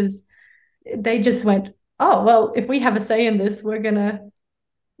better, because they just went, oh, well, if we have a say in this, we're gonna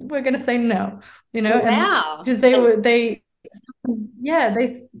say no, Wow. And because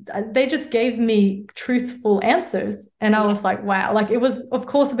they just gave me truthful answers, and I was like, wow, like it was of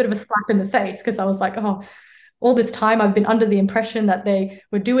course a bit of a slap in the face, because I was like, oh, all this time I've been under the impression that they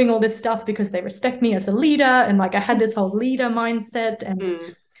were doing all this stuff because they respect me as a leader, and like I had this whole leader mindset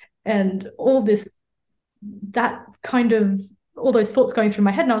and all this, that kind of, all those thoughts going through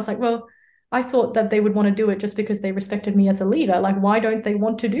my head. And I was like, well, I thought that they would want to do it just because they respected me as a leader. Like, why don't they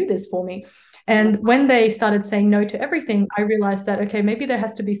want to do this for me? And when they started saying no to everything, I realized that, okay, maybe there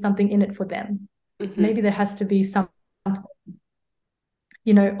has to be something in it for them. Maybe there has to be something,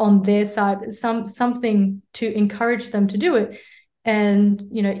 you know, on their side, something to encourage them to do it. And,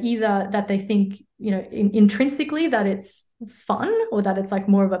 you know, either that they think, you know, intrinsically that it's fun, or that it's like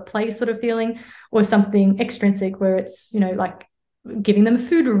more of a play sort of feeling, or something extrinsic where it's, you know, like giving them a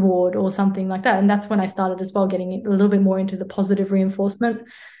food reward or something like that. And that's when I started as well, getting a little bit more into the positive reinforcement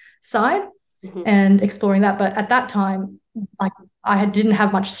side and exploring that. But at that time, like I didn't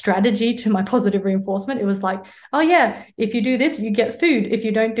have much strategy to my positive reinforcement. It was like, oh yeah, if you do this, you get food. If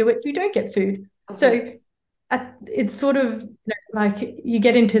you don't do it, you don't get food. So it's sort of like you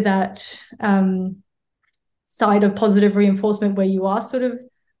get into that side of positive reinforcement where you are sort of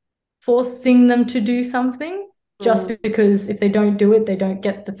forcing them to do something just because if they don't do it, they don't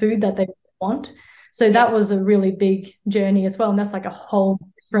get the food that they want. So that was a really big journey as well. And that's like a whole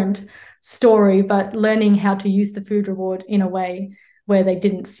different story, but learning how to use the food reward in a way where they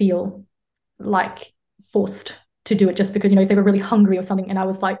didn't feel like forced to do it just because, you know, if they were really hungry or something and I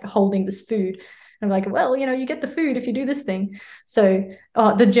was like holding this food, I'm like, well, you know, you get the food if you do this thing. So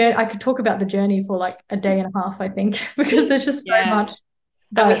the journey, I could talk about the journey for like a day and a half, I think, because there's just so much.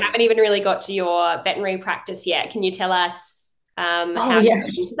 But we haven't even really got to your veterinary practice yet. Can you tell us how you got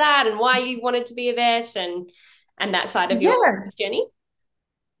into that and why you wanted to be a vet and that side of your journey?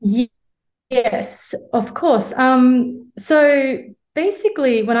 Yes, of course. So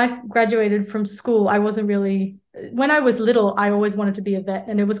basically, when I graduated from school, I wasn't really, when I was little, I always wanted to be a vet.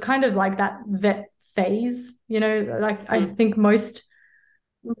 And it was kind of like that vet phase, you know, like I think most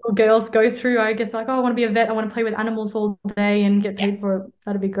little girls go through, I guess, like, oh, I want to be a vet. I want to play with animals all day and get paid for it.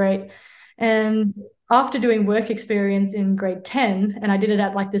 That'd be great. And after doing work experience in grade 10, and I did it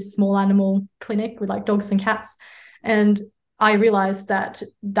at like this small animal clinic with like dogs and cats, and I realized that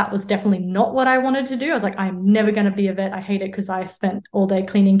that was definitely not what I wanted to do. I was like, I'm never going to be a vet. I hate it because I spent all day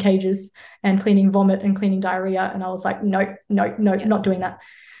cleaning cages and cleaning vomit and cleaning diarrhea. And I was like, no, not doing that.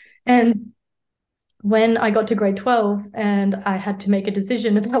 And when I got to grade 12 and I had to make a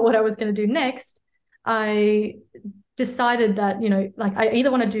decision about what I was going to do next, I decided that, you know, like I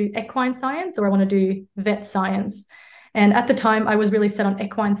either want to do equine science or I want to do vet science. And at the time, I was really set on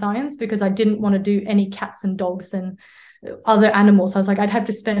equine science because I didn't want to do any cats and dogs and other animals. I was like, I'd have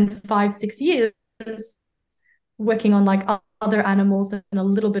to spend 5-6 years working on like other animals and a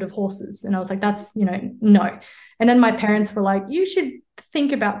little bit of horses. And I was like, that's, you know, no. And then my parents were like, you should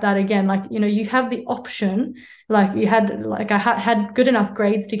think about that again. Like, you know, you have the option, like you had, like I had good enough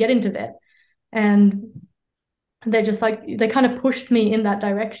grades to get into vet. And they're just like, they kind of pushed me in that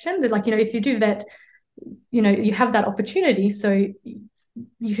direction. They're like, you know, if you do vet, you know, you have that opportunity. So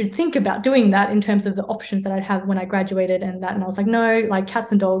you should think about doing that in terms of the options that I'd have when I graduated and that. And I was like, no, like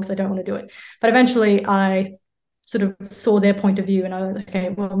cats and dogs, I don't want to do it. But eventually I sort of saw their point of view and I was like, okay,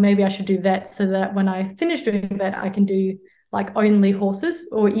 well, maybe I should do vet so that when I finish doing vet, I can do like only horses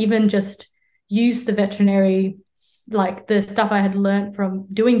or even just use the veterinary, like the stuff I had learned from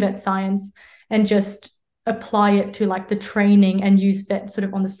doing vet science and just apply it to like the training and use vet sort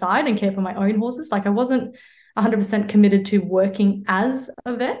of on the side and care for my own horses. Like I wasn't 100% committed to working as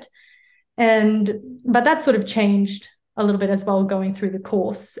a vet. But that sort of changed a little bit as well going through the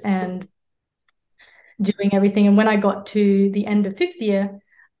course and doing everything. And when I got to the end of 5th year,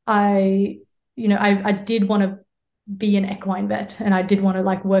 I did want to be an equine vet and I did want to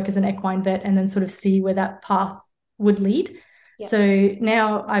like work as an equine vet and then sort of see where that path would lead. Yep. So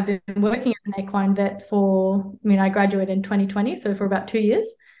now I've been working as an equine vet I graduated in 2020, so for about 2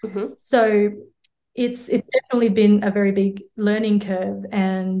 years. So it's definitely been a very big learning curve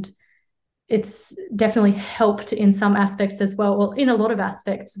and it's definitely helped in some aspects as well, in a lot of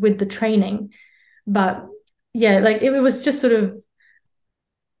aspects with the training. But yeah, like it was just sort of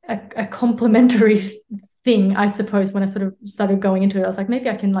a complementary thing, I suppose, when I sort of started going into it. I was like, maybe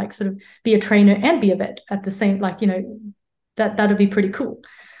I can like sort of be a trainer and be a vet at the same, like, you know, that would be pretty cool.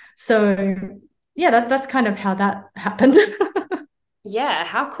 So yeah, that's kind of how that happened. Yeah,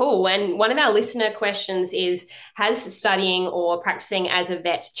 how cool. And one of our listener questions is, has studying or practicing as a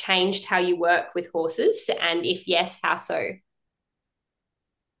vet changed how you work with horses? And if yes, how so?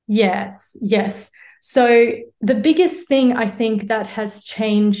 Yes. So the biggest thing I think that has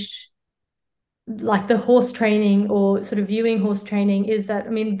changed like the horse training or sort of viewing horse training is that,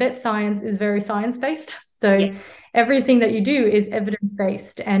 vet science is very science-based. So Yes. everything that you do is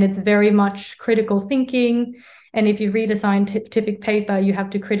evidence-based, and it's very much critical thinking. And if you read a scientific paper, you have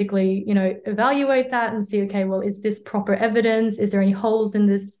to critically, evaluate that and see, okay, well, is this proper evidence? Is there any holes in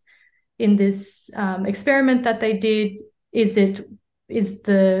this experiment that they did? Is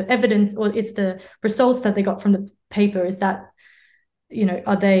the evidence, or is the results that they got from the paper, is that,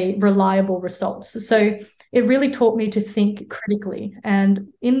 are they reliable results? So it really taught me to think critically.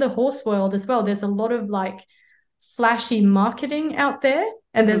 And in the horse world as well, there's a lot of like flashy marketing out there,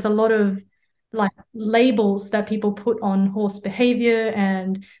 and there's a lot of like labels that people put on horse behavior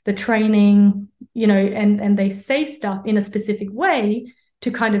and the training, and they say stuff in a specific way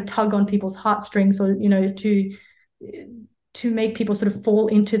to kind of tug on people's heartstrings, or to make people sort of fall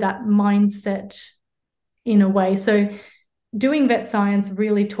into that mindset in a way. So doing vet science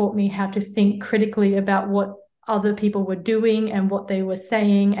really taught me how to think critically about what other people were doing and what they were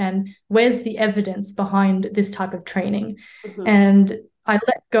saying, and where's the evidence behind this type of training. And I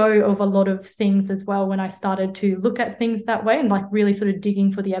let go of a lot of things as well when I started to look at things that way and like really sort of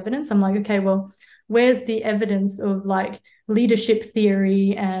digging for the evidence. I'm like, okay, well, where's the evidence of like leadership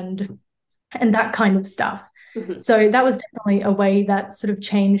theory and that kind of stuff. So that was definitely a way that sort of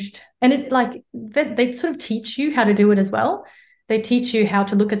changed. And it like they sort of teach you how to do it as well. They teach you how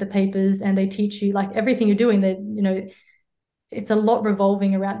to look at the papers, and they teach you like everything you're doing. That it's a lot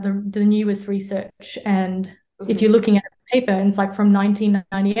revolving around the newest research. And if you're looking at a paper and it's like from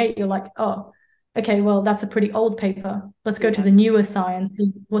 1998, you're like, oh, okay, well, that's a pretty old paper. Let's go to the newer science,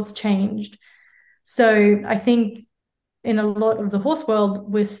 see what's changed. So I think in a lot of the horse world,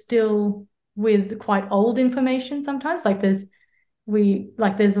 we're still with quite old information sometimes. Like there's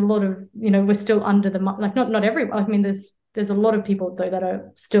a lot of, we're still under the, like not everyone. I mean, there's a lot of people though that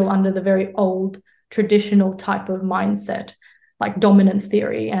are still under the very old traditional type of mindset, like dominance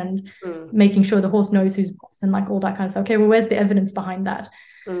theory and making sure the horse knows who's boss and like all that kind of stuff. Okay, well, where's the evidence behind that?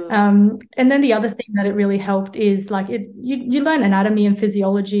 And then the other thing that it really helped is like you learn anatomy and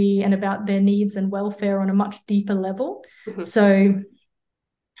physiology and about their needs and welfare on a much deeper level. So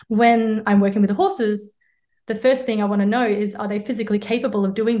when I'm working with the horses, the first thing I want to know is, are they physically capable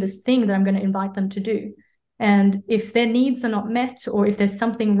of doing this thing that I'm going to invite them to do? And if their needs are not met, or if there's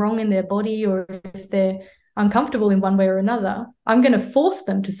something wrong in their body, or if they're uncomfortable in one way or another, I'm going to force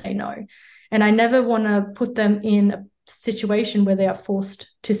them to say no. And I never want to put them in a situation where they are forced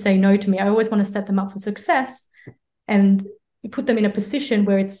to say no to me. I always want to set them up for success and put them in a position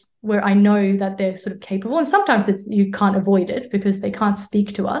where I know that they're sort of capable. And sometimes you can't avoid it because they can't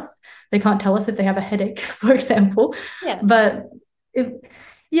speak to us. They can't tell us if they have a headache, for example. Yeah. But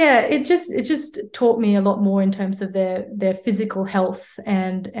it just taught me a lot more in terms of their physical health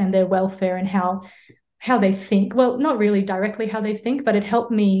and their welfare and how they think. Well, not really directly how they think, but it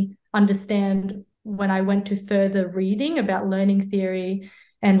helped me understand when I went to further reading about learning theory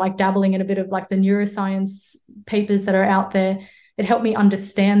and like dabbling in a bit of like the neuroscience papers that are out there. It helped me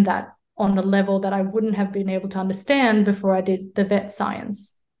understand that on a level that I wouldn't have been able to understand before I did the vet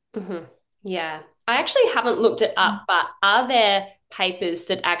science. Yeah. I actually haven't looked it up, but are there papers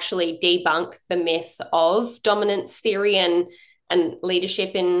that actually debunk the myth of dominance theory and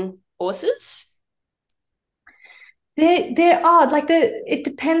leadership in horses? There are like it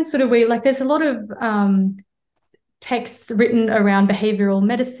depends sort of where, like there's a lot of texts written around behavioral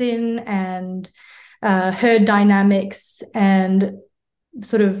medicine and herd dynamics and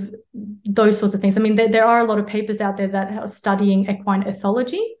sort of those sorts of things. I mean, there are a lot of papers out there that are studying equine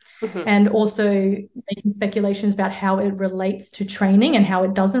ethology and also making speculations about how it relates to training and how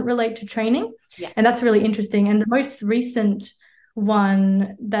it doesn't relate to training. Yeah. And that's really interesting. And the most recent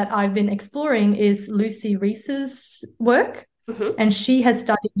one that I've been exploring is Lucy Reese's work. And she has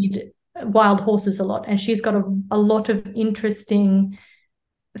studied wild horses a lot, and she's got a lot of interesting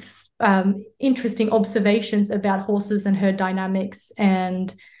observations about horses and herd dynamics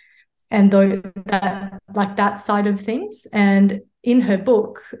and that side of things. And in her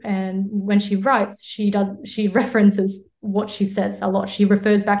book, and when she writes, she references what she says a lot. She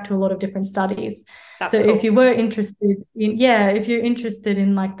refers back to a lot of different studies. That's so cool. If you're interested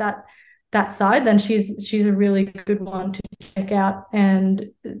in like that side, then she's a really good one to check out, and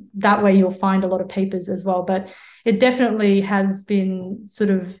that way you'll find a lot of papers as well. But it definitely has been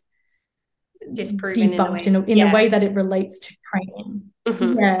sort of disproven debunked in a way that it relates to training.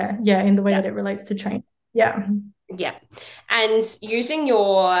 In the way that it relates to training. Yeah. And using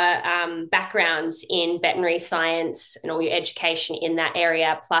your backgrounds in veterinary science and all your education in that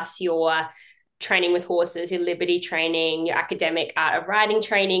area, plus your training with horses, your liberty training, your academic art of riding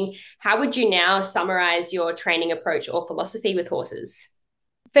training, how would you now summarize your training approach or philosophy with horses?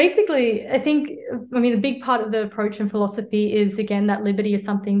 basically, I think, I mean, the big part of the approach and philosophy is, again, that liberty is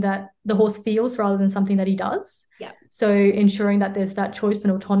something that the horse feels rather than something that he does. Yeah. So ensuring that there's that choice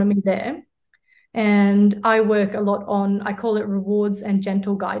and autonomy there. And I work a lot on, I call it rewards and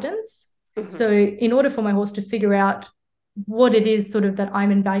gentle guidance. Mm-hmm. So in order for my horse to figure out what it is sort of that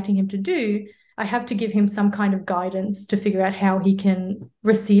I'm inviting him to do, I have to give him some kind of guidance to figure out how he can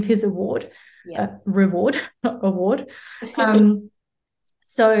receive his award. Reward, not award.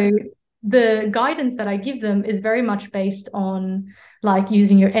 So the guidance that I give them is very much based on like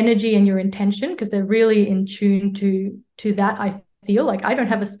using your energy and your intention, because they're really in tune to that. I feel like I don't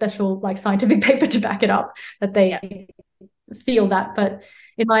have a special like scientific paper to back it up that they feel that, but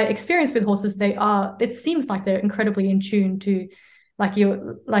in my experience with horses, it seems like they're incredibly in tune to like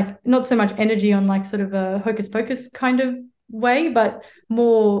your, like not so much energy on like sort of a hocus pocus kind of way, but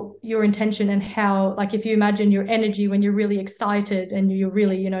more your intention and how, like if you imagine your energy when you're really excited and you're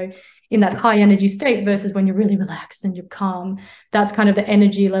really, you know, in that high energy state versus when you're really relaxed and you're calm, that's kind of the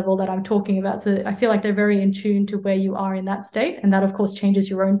energy level that I'm talking about. So I feel like they're very in tune to where you are in that state, and that of course changes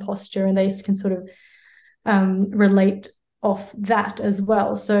your own posture, and they can sort of relate off that as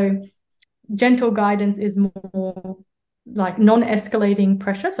well. So gentle guidance is more like non-escalating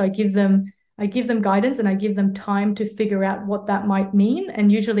pressure. So I give them guidance and I give them time to figure out what that might mean.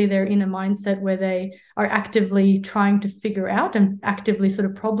 And usually they're in a mindset where they are actively trying to figure out and actively sort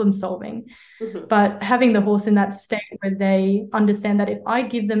of problem solving. Mm-hmm. But having the horse in that state where they understand that if I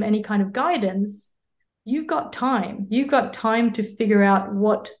give them any kind of guidance, you've got time to figure out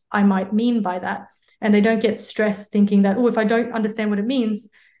what I might mean by that. And they don't get stressed thinking that, oh, if I don't understand what it means,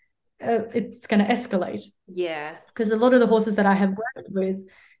 it's going to escalate. Yeah. Because a lot of the horses that I have worked with,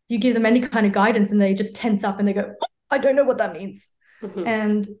 you give them any kind of guidance and they just tense up and they go, oh, I don't know what that means. Mm-hmm.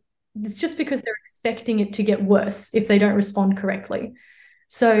 And it's just because they're expecting it to get worse if they don't respond correctly.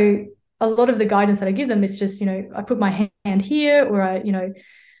 So a lot of the guidance that I give them is just, you know, I put my hand here, or I, you know,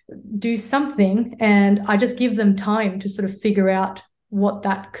 do something, and I just give them time to sort of figure out what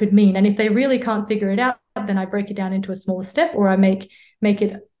that could mean. And if they really can't figure it out, then I break it down into a smaller step, or I make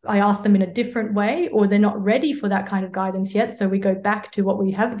it, I ask them in a different way, or they're not ready for that kind of guidance yet. So we go back to what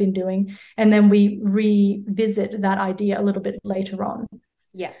we have been doing, and then we revisit that idea a little bit later on.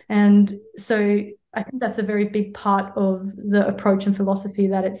 Yeah. And so I think that's a very big part of the approach and philosophy,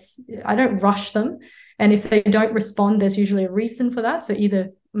 that I don't rush them. And if they don't respond, there's usually a reason for that. So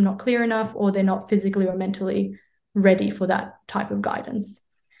either I'm not clear enough, or they're not physically or mentally ready for that type of guidance.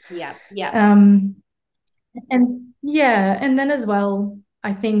 Yeah. Yeah. And then as well,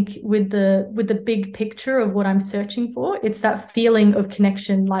 I think with the big picture of what I'm searching for, it's that feeling of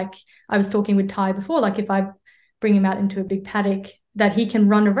connection. Like I was talking with Ty before, like if I bring him out into a big paddock, that he can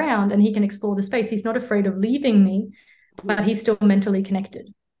run around and he can explore the space. He's not afraid of leaving me, but he's still mentally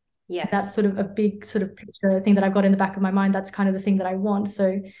connected. Yes. That's sort of a big sort of picture thing that I've got in the back of my mind. That's kind of the thing that I want.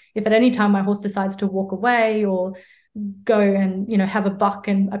 So if at any time my horse decides to walk away or go and, you know, have a buck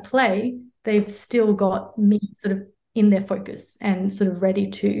and a play, they've still got me sort of in their focus and sort of ready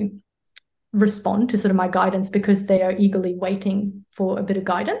to respond to sort of my guidance, because they are eagerly waiting for a bit of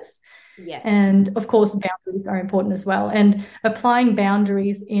guidance. Yes. And of course, boundaries are important as well. And applying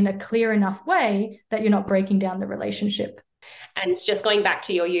boundaries in a clear enough way that you're not breaking down the relationship. And just going back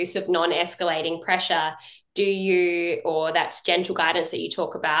to your use of non-escalating pressure, or that's gentle guidance that you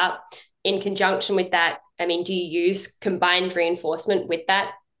talk about, in conjunction with that, I mean, do you use combined reinforcement with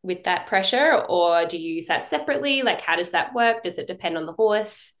that pressure, or do you use that separately? Like, how does that work? Does it depend on the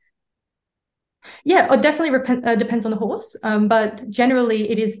horse? Yeah, it definitely depends on the horse, but generally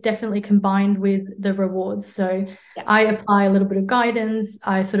it is definitely combined with the rewards. So I apply a little bit of guidance.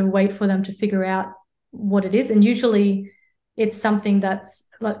 I sort of wait for them to figure out what it is, and usually it's something that's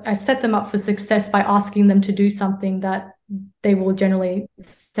like, I set them up for success by asking them to do something that they will generally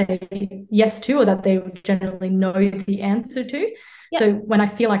say yes to, or that they would generally know the answer to. Yep. So when I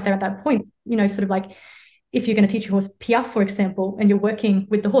feel like they're at that point, you know, sort of like if you're going to teach your horse piaffe, for example, and you're working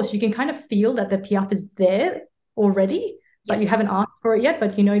with the horse, you can kind of feel that the piaffe is there already, but you haven't asked for it yet,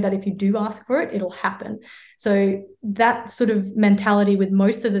 but you know that if you do ask for it, it'll happen. So that sort of mentality with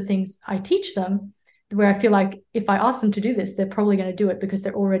most of the things I teach them, where I feel like if I ask them to do this, they're probably going to do it, because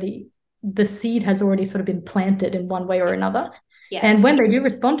the seed has already sort of been planted in one way or another. Yes. And when they do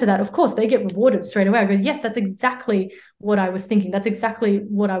respond to that, of course, they get rewarded straight away. I go, yes, that's exactly what I was thinking. That's exactly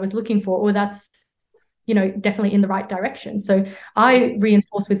what I was looking for. Or that's, you know, definitely in the right direction. So I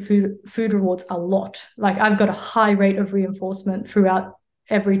reinforce with food rewards a lot. Like I've got a high rate of reinforcement throughout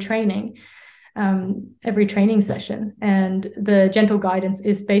every training session. And the gentle guidance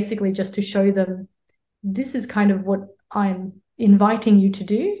is basically just to show them, this is kind of what I'm inviting you to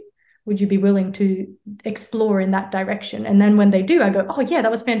do? Would you be willing to explore in that direction? And then when they do, I go, oh yeah,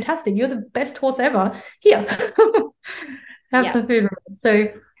 that was fantastic. You're the best horse ever. Here, have some food. So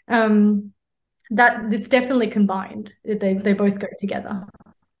that it's definitely combined. They both go together.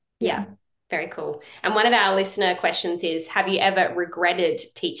 Yeah. Very cool. And one of our listener questions is, have you ever regretted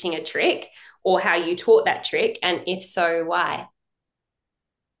teaching a trick or how you taught that trick? And if so, why?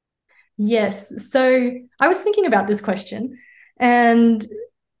 Yes. So I was thinking about this question, and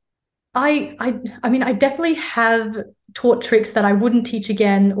I mean, I definitely have taught tricks that I wouldn't teach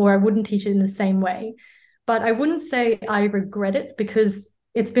again, or I wouldn't teach it in the same way. But I wouldn't say I regret it, because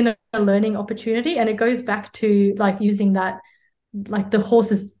it's been a learning opportunity, and it goes back to like using that, like the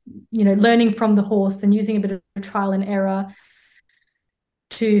horses, learning from the horse and using a bit of trial and error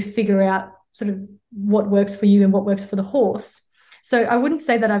to figure out sort of what works for you and what works for the horse. So I wouldn't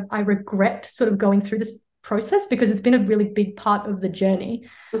say that I regret sort of going through this process, because it's been a really big part of the journey.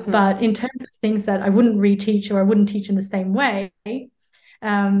 But in terms of things that I wouldn't reteach or I wouldn't teach in the same way,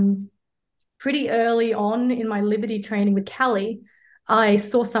 pretty early on in my Liberty training with Callie, I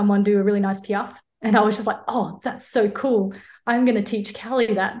saw someone do a really nice piaffe, and I was just like, oh, that's so cool. I'm going to teach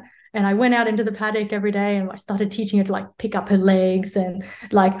Callie that. And I went out into the paddock every day and I started teaching her to like pick up her legs. And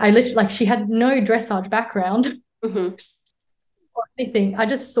like, I literally, like, she had no dressage background or anything. I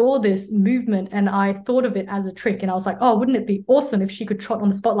just saw this movement and I thought of it as a trick. And I was like, oh, wouldn't it be awesome if she could trot on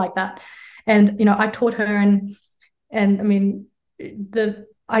the spot like that? And, I taught her, and I mean,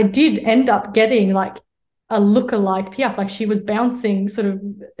 I did end up getting like a lookalike piaffe, like she was bouncing sort of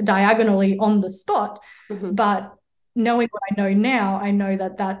diagonally on the spot. But knowing what I know now, I know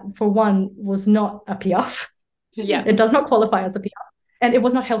that for one was not a piaffe. Yeah, it does not qualify as a piaffe, and it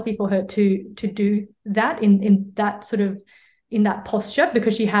was not healthy for her to do that in that sort of, in that posture,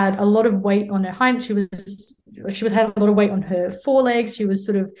 because she had a lot of weight on her hind. She was had a lot of weight on her forelegs. She was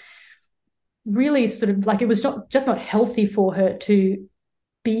sort of really sort of like, it was not healthy for her to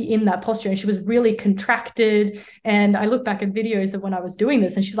be in that posture, and she was really contracted. And I look back at videos of when I was doing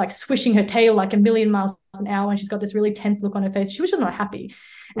this, and she's like swishing her tail like a million miles an hour, and she's got this really tense look on her face. She was just not happy.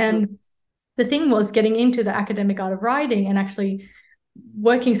 And the thing was, getting into the academic art of riding and actually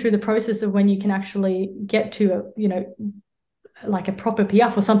working through the process of when you can actually get to like a proper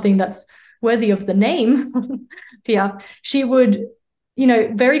piaffe, or something that's worthy of the name piaffe, she would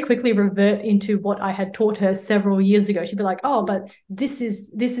very quickly revert into what I had taught her several years ago. She'd be like, oh, but this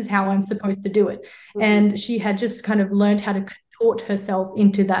is how I'm supposed to do it. And she had just kind of learned how to contort herself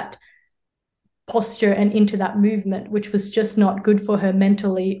into that posture and into that movement, which was just not good for her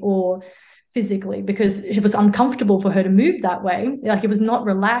mentally or physically, because it was uncomfortable for her to move that way. Like, it was not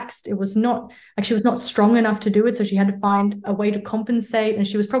relaxed. It was not like, she was not strong enough to do it. So she had to find a way to compensate. And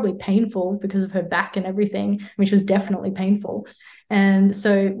she was probably painful because of her back and everything, which was definitely painful. And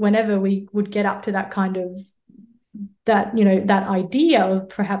so whenever we would get up to that kind of that idea of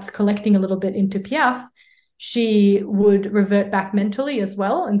perhaps collecting a little bit into piaffe, she would revert back mentally as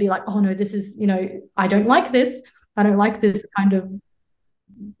well and be like, oh no, this is, I don't like this. I don't like this kind of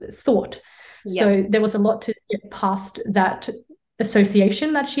thought. Yeah. So there was a lot to get past that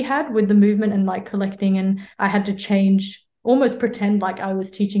association that she had with the movement and like collecting. And I had to change, almost pretend like I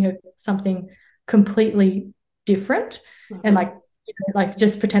was teaching her something completely different, and like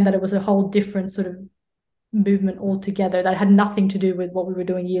just pretend that it was a whole different sort of movement altogether that had nothing to do with what we were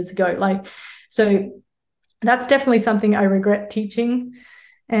doing years ago. Like, so that's definitely something I regret teaching.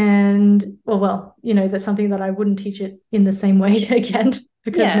 And well, that's something that I wouldn't teach it in the same way again,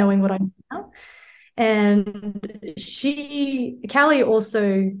 because knowing what I know now. And Callie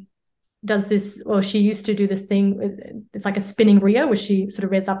also does this, or she used to do this thing, it's like a spinning Rio, where she sort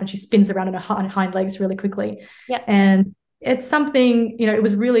of rears up and she spins around on her hind legs really quickly. Yeah. And it's something, it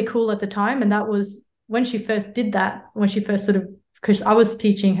was really cool at the time. And that was when she first did that, when she first sort of, because I was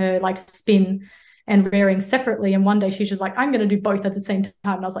teaching her like spin and rearing separately. And one day she's just like, I'm going to do both at the same time.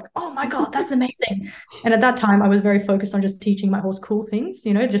 And I was like, oh my God, that's amazing. And at that time I was very focused on just teaching my horse cool things,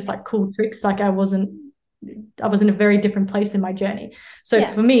 just like cool tricks. Like I was in a very different place in my journey. So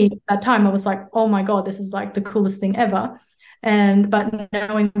for me at that time, I was like, oh my God, this is like the coolest thing ever. But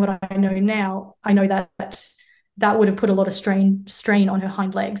knowing what I know now, I know that would have put a lot of strain on her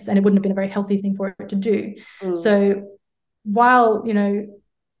hind legs, and it wouldn't have been a very healthy thing for her to do. So while,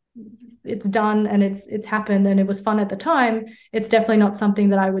 it's done and it's happened and it was fun at the time, it's definitely not something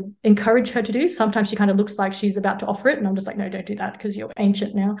that I would encourage her to do. Sometimes she kind of looks like she's about to offer it, and I'm just like, no, don't do that, because you're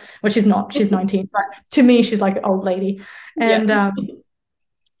ancient now. Well, she's not, she's 19, but to me she's like an old lady. And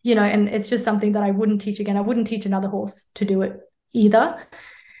and it's just something that I wouldn't teach again. I wouldn't teach another horse to do it either.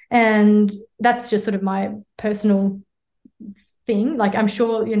 And that's just sort of my personal thing. Like I'm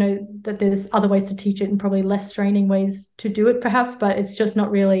sure, that there's other ways to teach it and probably less straining ways to do it perhaps, but it's just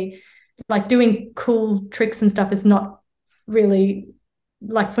not really like doing cool tricks and stuff is not really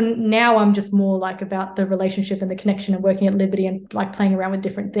like for now. I'm just more like about the relationship and the connection and working at Liberty and like playing around with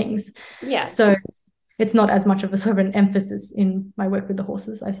different things. Yeah. So it's not as much of a sort of an emphasis in my work with the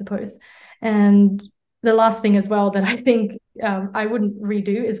horses, I suppose. And the last thing as well that I think I wouldn't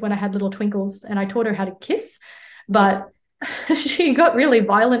redo is when I had little Twinkles and I taught her how to kiss, but she got really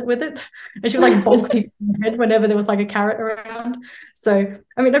violent with it and she would like bonk people in the head whenever there was like a carrot around. So,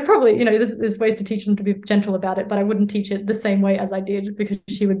 I mean, I probably, there's ways to teach them to be gentle about it, but I wouldn't teach it the same way as I did because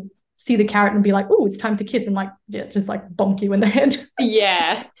she would see the carrot and be like, oh, it's time to kiss and like, yeah, just like bonk you in the head.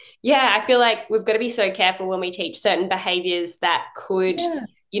 Yeah. Yeah. I feel like we've got to be so careful when we teach certain behaviors that could,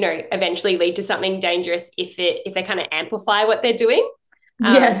 eventually lead to something dangerous if they kind of amplify what they're doing.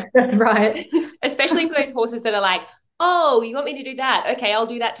 Yes, that's right. Especially for those horses that are like, oh, you want me to do that? Okay, I'll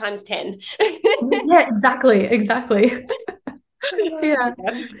do that times 10. Yeah, exactly. Yeah.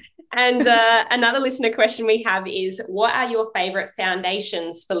 And another listener question we have is, what are your favorite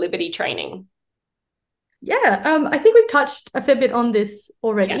foundations for Liberty training? Yeah, I think we've touched a fair bit on this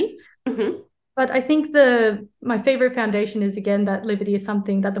already. Yeah. Mm-hmm. But I think my favorite foundation is, again, that Liberty is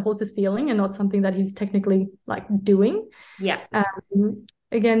something that the horse is feeling and not something that he's technically like doing. Yeah.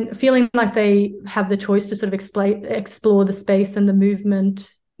 Again, feeling like they have the choice to sort of explore the space and the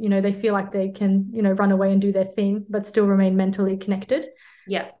movement. They feel like they can, run away and do their thing, but still remain mentally connected.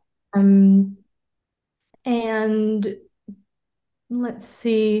 Yeah. And let's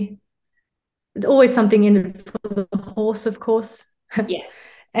see, there's always something in it for the horse, of course.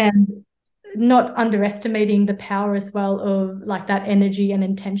 Yes. And not underestimating the power as well of like that energy and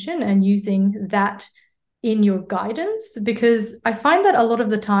intention and using that in your guidance, because I find that a lot of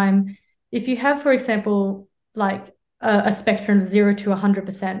the time, if you have, for example, like a spectrum of 0 to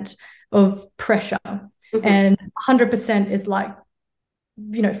 100% of pressure, mm-hmm. and 100% is like,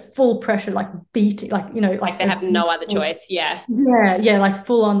 full pressure, like beating, like, like they have no other choice. Yeah. Yeah. Like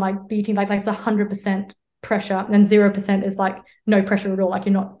full on, like beating, like it's 100% pressure, and 0% is like no pressure at all. Like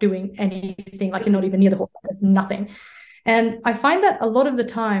you're not doing anything, like you're not even near the horse. Like there's nothing. And I find that a lot of the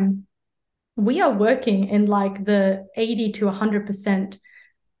time we are working in like the 80 to 100%.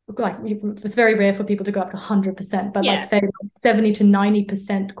 Like it's very rare for people to go up to 100%, but like say like 70 to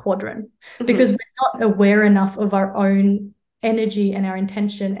 90% quadrant, mm-hmm. because we're not aware enough of our own energy and our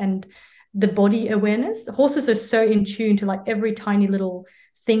intention and the body awareness. Horses are so in tune to like every tiny little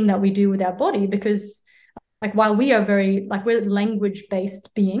thing that we do with our body, because like while we are very like we're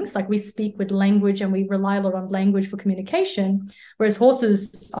language-based beings, like we speak with language and we rely a lot on language for communication, whereas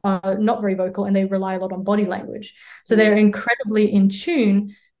horses are not very vocal and they rely a lot on body language. So they're incredibly in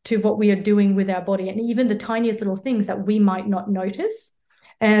tune to what we are doing with our body and even the tiniest little things that we might not notice.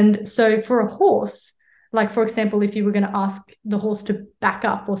 And so for a horse, like for example, if you were going to ask the horse to back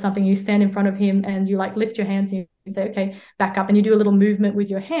up or something, you stand in front of him and you like lift your hands and you say, okay, back up, and you do a little movement with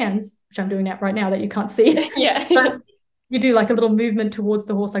your hands, which I'm doing right now that you can't see. Yeah. But you do like a little movement towards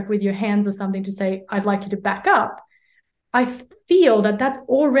the horse, like with your hands or something, to say, I'd like you to back up. I feel that that's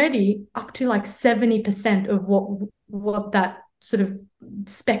already up to like 70% of what that sort of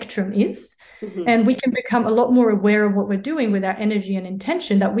spectrum is. Mm-hmm. And we can become a lot more aware of what we're doing with our energy and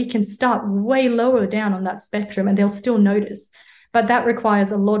intention, that we can start way lower down on that spectrum and they'll still notice. But that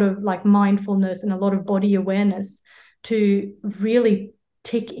requires a lot of like mindfulness and a lot of body awareness to really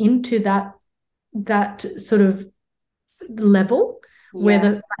tick into that sort of level,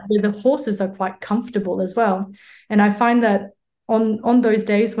 where the horses are quite comfortable as well. And I find that on those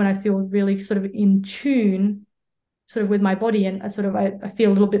days when I feel really sort of in tune sort of with my body and I feel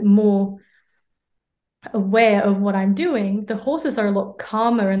a little bit more aware of what I'm doing, the horses are a lot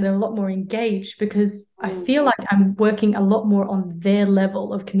calmer and they're a lot more engaged, because I feel like I'm working a lot more on their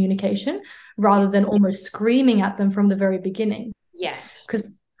level of communication rather than almost screaming at them from the very beginning. Yes. Because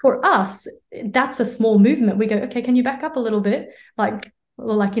for us, that's a small movement. We go, okay, can you back up a little bit? Like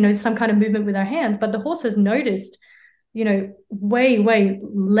some kind of movement with our hands. But the horse has noticed, way, way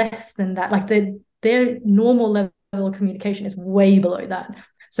less than that. Like their normal level of communication is way below that.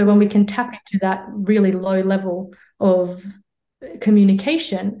 So when we can tap into that really low level of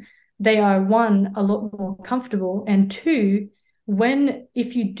communication, they are, one, a lot more comfortable, and two,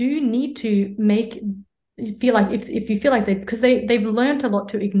 if you do need to feel like if you feel like because they've learned a lot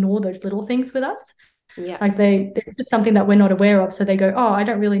to ignore those little things with us. Yeah. Like it's just something that we're not aware of. So they go, oh, I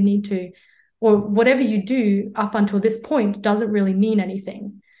don't really need to, or whatever you do up until this point doesn't really mean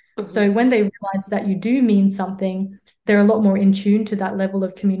anything. Mm-hmm. So when they realize that you do mean something, they're a lot more in tune to that level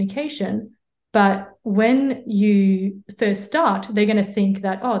of communication. But when you first start, they're going to think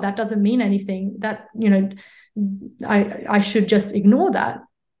that, oh, that doesn't mean anything, that, I should just ignore that.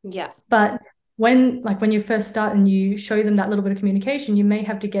 Yeah. But when you first start and you show them that little bit of communication, you may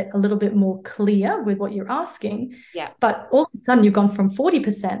have to get a little bit more clear with what you're asking. Yeah. But all of a sudden you've gone from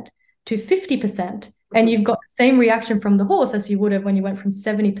 40% to 50%, and you've got the same reaction from the horse as you would have when you went from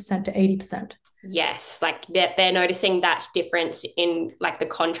 70% to 80%. Yes, like they're noticing that difference in like the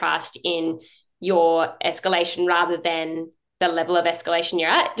contrast in your escalation rather than the level of escalation you're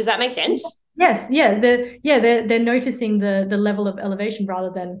at. Does that make sense? Yes, yeah, they're noticing the level of elevation rather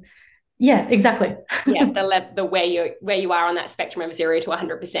than, yeah, exactly. Yeah, the where you are on that spectrum of 0 to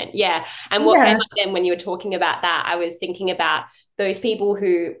 100%. Yeah. And what came up then when you were talking about that, I was thinking about those people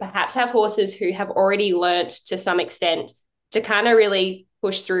who perhaps have horses who have already learnt to some extent to kind of really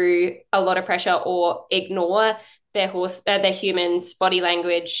push through a lot of pressure or ignore their human's body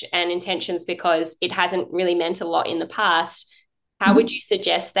language and intentions because it hasn't really meant a lot in the past. How would you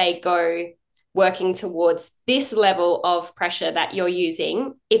suggest they go working towards this level of pressure that you're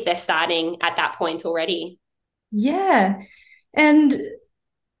using if they're starting at that point already? Yeah. And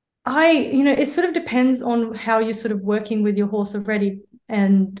it sort of depends on how you're sort of working with your horse already.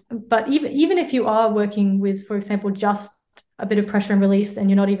 But even if you are working with, for example, just a bit of pressure and release, and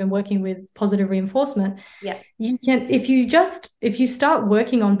you're not even working with positive reinforcement, you can, if you start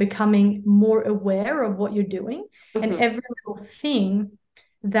working on becoming more aware of what you're doing, and every little thing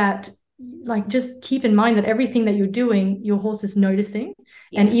that, like, just keep in mind that everything that you're doing, your horse is noticing,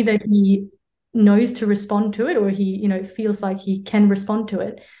 and either he knows to respond to it, or he, feels like he can respond to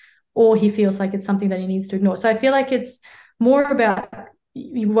it, or he feels like it's something that he needs to ignore. So I feel like it's more about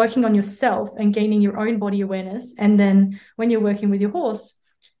you working on yourself and gaining your own body awareness. And then when you're working with your horse,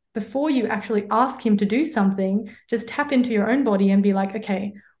 before you actually ask him to do something, just tap into your own body and be like,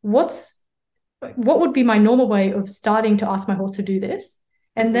 okay, what would be my normal way of starting to ask my horse to do this?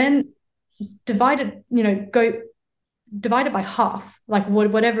 And then divide it by half, like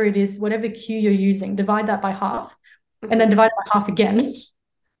whatever it is, whatever cue you're using, divide that by half, and then divide it by half again,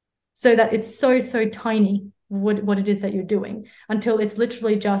 so that it's so tiny what it is that you're doing, until it's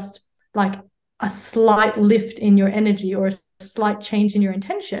literally just like a slight lift in your energy or a slight change in your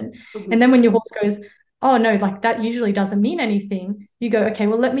intention. And then when your horse goes, oh no, like that usually doesn't mean anything, you go, okay,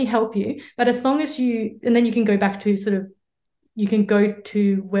 well, let me help you. But as long as and then you can go back to you can go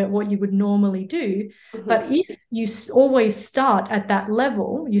to what you would normally do. But if you always start at that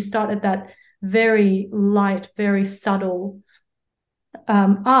level, you start at that very light, very subtle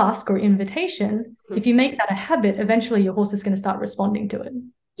ask or invitation, if you make that a habit, eventually your horse is going to start responding to it.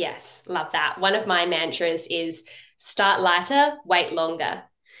 Yes, love that. One of my mantras is start lighter, wait longer.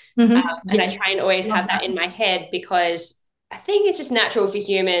 And I try and always have that in my head, because I think it's just natural for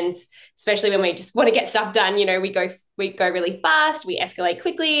humans, especially when we just want to get stuff done. We go really fast, we escalate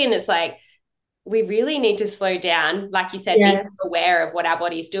quickly, and it's like we really need to slow down, like you said, be aware of what our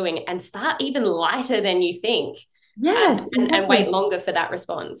body is doing and start even lighter than you think. Yes, and wait longer for that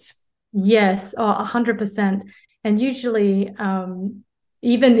response. Yes, 100%. And usually,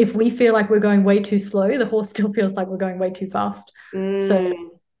 even if we feel like we're going way too slow, the horse still feels like we're going way too fast. So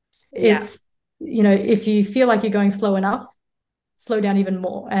it's, if you feel like you're going slow enough, slow down even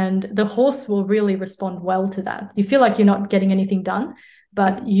more. And the horse will really respond well to that. You feel like you're not getting anything done,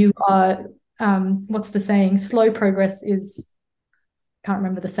 but you are, what's the saying? Slow progress is, can't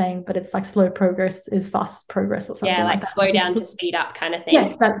remember the saying, but it's like slow progress is fast progress or something. Yeah, like that. Slow down to speed up kind of thing.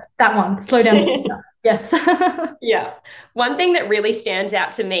 Yes, that one. Slow down to speed up. Yes. Yeah. One thing that really stands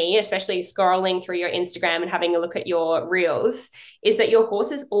out to me, especially scrolling through your Instagram and having a look at your reels, is that your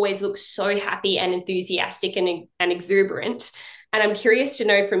horses always look so happy and enthusiastic and exuberant. And I'm curious to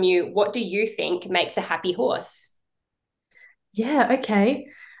know from you, what do you think makes a happy horse? Yeah, okay.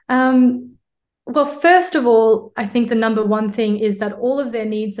 Well, first of all, I think the number one thing is that all of their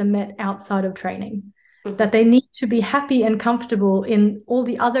needs are met outside of training, that they need to be happy and comfortable in all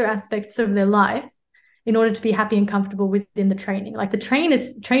the other aspects of their life in order to be happy and comfortable within the training. Like training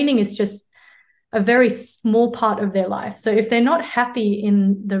is just a very small part of their life. So if they're not happy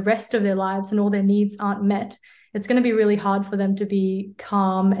in the rest of their lives and all their needs aren't met, it's going to be really hard for them to be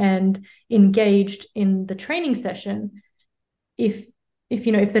calm and engaged in the training session if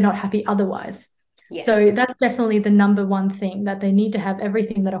they're not happy otherwise. Yes. So that's definitely the number one thing, that they need to have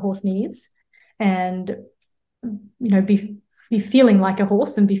everything that a horse needs, and be feeling like a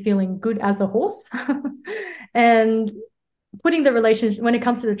horse and be feeling good as a horse. And putting the relationship, when it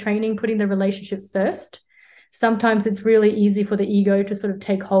comes to the training, putting the relationship first. Sometimes it's really easy for the ego to sort of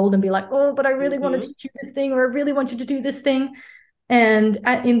take hold and be like, oh, but I really want to teach you this thing, or I really want you to do this thing. And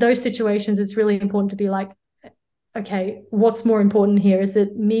in those situations, it's really important to be like, okay, what's more important here? Is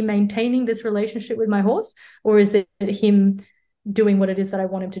it me maintaining this relationship with my horse, or is it him doing what it is that I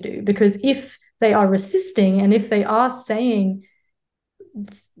want him to do? Because if they are resisting, and if they are saying,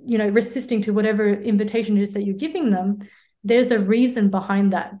 resisting to whatever invitation it is that you're giving them, there's a reason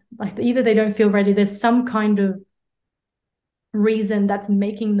behind that. Like either they don't feel ready, there's some kind of reason that's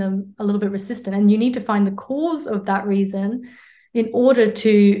making them a little bit resistant, and you need to find the cause of that reason in order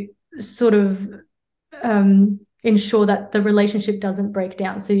to sort of ensure that the relationship doesn't break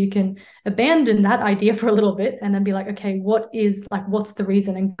down. So you can abandon that idea for a little bit and then be like, okay, what's the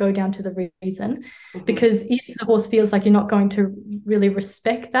reason, and go down to the reason. Mm-hmm. Because if the horse feels like you're not going to really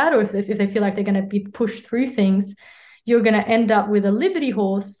respect that, or if they feel like they're going to be pushed through things, you're going to end up with a liberty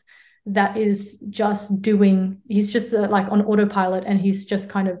horse that is just doing, he's just like on autopilot, and he's just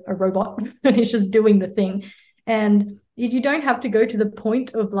kind of a robot and he's just doing the thing. And you don't have to go to the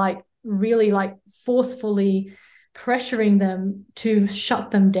point of like really like forcefully pressuring them to shut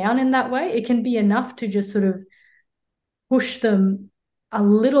them down in that way. It can be enough to just sort of push them a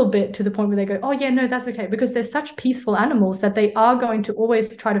little bit to the point where they go, oh yeah, no, that's okay, because they're such peaceful animals that they are going to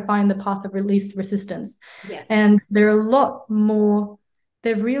always try to find the path of least resistance. Yes. And they're a lot more,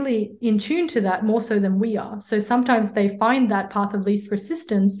 they're really in tune to that more so than we are. So sometimes they find that path of least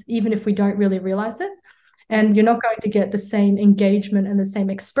resistance even if we don't really realize it. And you're not going to get the same engagement and the same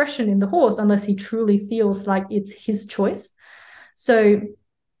expression in the horse unless he truly feels like it's his choice. So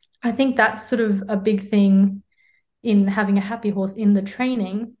I think that's sort of a big thing in having a happy horse in the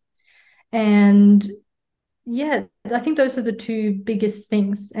training. And yeah, I think those are the two biggest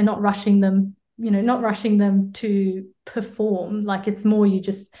things, and not rushing them to perform. Like it's more you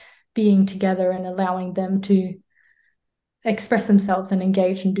just being together and allowing them to express themselves and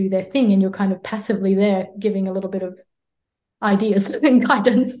engage and do their thing, and you're kind of passively there giving a little bit of ideas and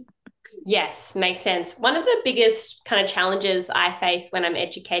guidance. Yes, makes sense. One of the biggest kind of challenges I face when I'm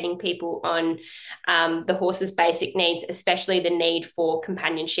educating people on the horse's basic needs, especially the need for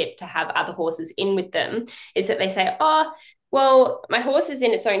companionship, to have other horses in with them, is that they say, oh, well, my horse is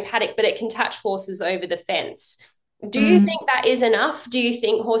in its own paddock, but it can touch horses over the fence. Do you think that is enough? Do you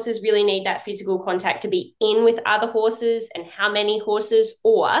think horses really need that physical contact to be in with other horses, and how many horses?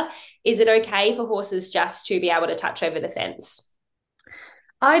 Or is it okay for horses just to be able to touch over the fence?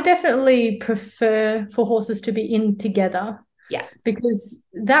 I definitely prefer for horses to be in together. Yeah. Because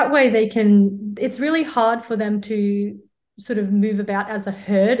that way it's really hard for them to sort of move about as a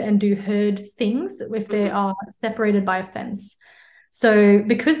herd and do herd things if they are separated by a fence. So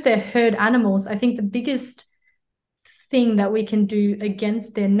because they're herd animals, I think the biggest thing that we can do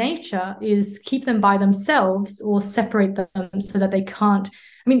against their nature is keep them by themselves or separate them so that they can't.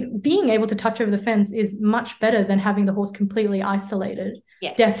 I mean, being able to touch over the fence is much better than having the horse completely isolated.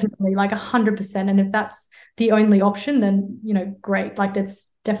 Yes. Definitely, like 100%. And if that's the only option, then, great. Like that's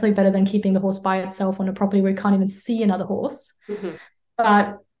definitely better than keeping the horse by itself on a property where you can't even see another horse. Mm-hmm.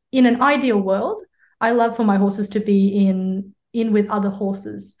 But in an ideal world, I love for my horses to be in with other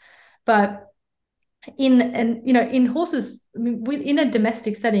horses. But in horses, I mean, in a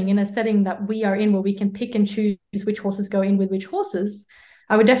domestic setting, in a setting that we are in where we can pick and choose which horses go in with which horses,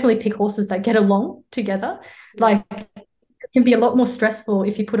 I would definitely pick horses that get along together. Like it can be a lot more stressful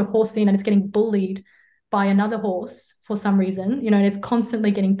if you put a horse in and it's getting bullied by another horse for some reason, and it's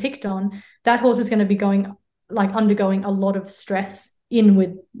constantly getting picked on. That horse is going to be undergoing a lot of stress in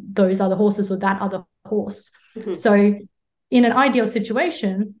with those other horses or that other horse. Mm-hmm. So in an ideal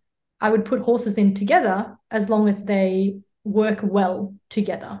situation, I would put horses in together as long as they work well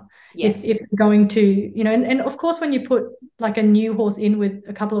together. Yes. If you're going to, and of course, when you put like a new horse in with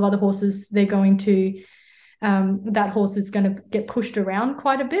a couple of other horses, they're going to, that horse is going to get pushed around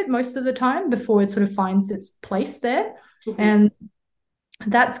quite a bit most of the time before it sort of finds its place there. Mm-hmm. And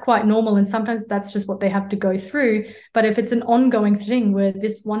that's quite normal. And sometimes that's just what they have to go through. But if it's an ongoing thing where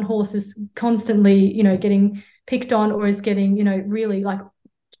this one horse is constantly, getting picked on or is getting, really like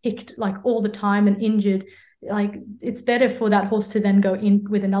kicked like all the time and injured, like it's better for that horse to then go in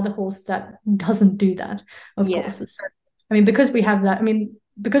with another horse that doesn't do that, of course. So, I mean, because we have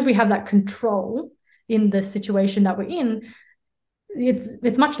that control in the situation that we're in,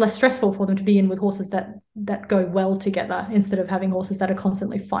 it's much less stressful for them to be in with horses that go well together, instead of having horses that are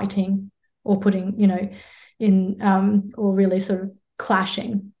constantly fighting or putting, in or really sort of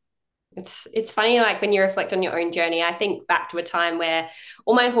clashing. It's funny, like when you reflect on your own journey, I think back to a time where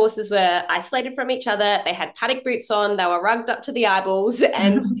all my horses were isolated from each other. They had paddock boots on, they were rugged up to the eyeballs,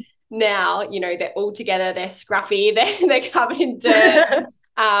 and now, they're all together, they're scruffy, they're covered in dirt,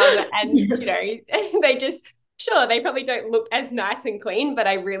 and, yes. They just Sure, they probably don't look as nice and clean, but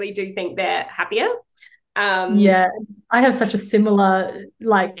I really do think they're happier. Yeah, I have such a similar,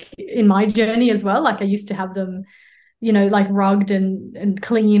 like in my journey as well. Like I used to have them, like rugged and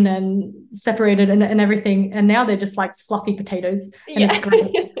clean and separated and everything. And now they're just like fluffy potatoes and it's Yeah.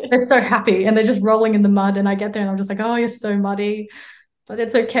 great. They're so happy and they're just rolling in the mud. And I get there and I'm just like, oh, you're so muddy. But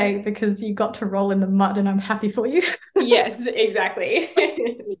it's okay because you got to roll in the mud and I'm happy for you. Yes, exactly.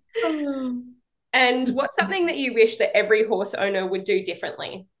 And what's something that you wish that every horse owner would do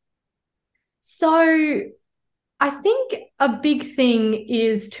differently? So I think a big thing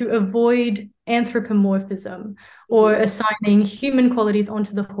is to avoid anthropomorphism or assigning human qualities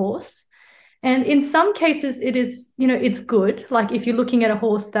onto the horse. And in some cases, it is, it's good. Like if you're looking at a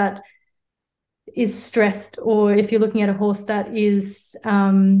horse that is stressed, or if you're looking at a horse that is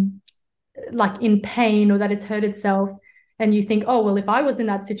like in pain or that it's hurt itself, and you think, oh, well, if I was in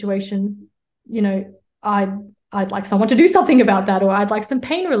that situation, I'd like someone to do something about that, or I'd like some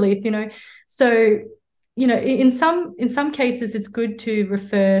pain relief, So, in some cases, it's good to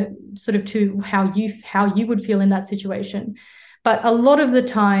refer sort of to how you would feel in that situation. But a lot of the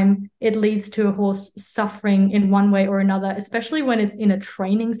time, it leads to a horse suffering in one way or another, especially when it's in a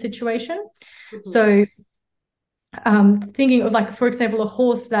training situation. Mm-hmm. So, thinking of, like, for example, a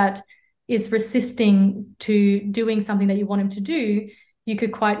horse that is resisting to doing something that you want him to do, you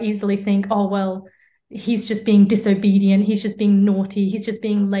could quite easily think, oh, well, he's just being disobedient, he's just being naughty, he's just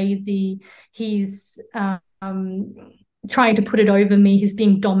being lazy, he's trying to put it over me, he's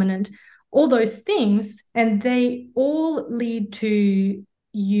being dominant, all those things. And they all lead to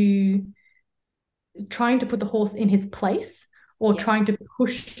you trying to put the horse in his place, or trying to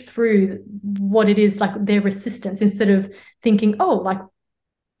push through what it is, like their resistance, instead of thinking, oh, like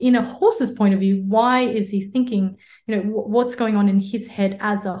in a horse's point of view, why is he thinking, what's going on in his head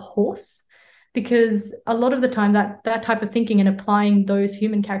as a horse? Because a lot of the time that type of thinking and applying those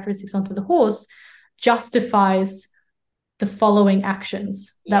human characteristics onto the horse justifies the following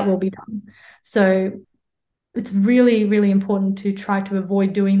actions that will be done. So it's really, really important to try to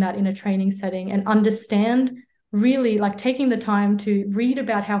avoid doing that in a training setting, and understand, really, like taking the time to read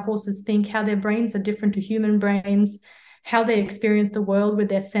about how horses think, how their brains are different to human brains, how they experience the world with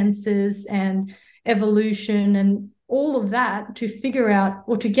their senses and evolution and all of that, to figure out,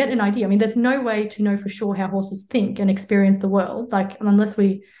 or to get an idea. I mean, there's no way to know for sure how horses think and experience the world, like unless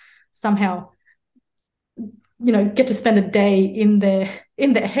we somehow get to spend a day in their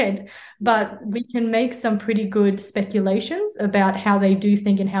head. But we can make some pretty good speculations about how they do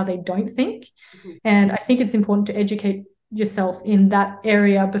think and how they don't think. Mm-hmm. And I think it's important to educate yourself in that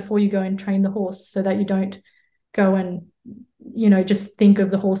area before you go and train the horse, so that you don't go and just think of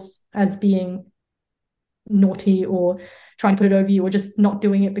the horse as being naughty or trying to put it over you, or just not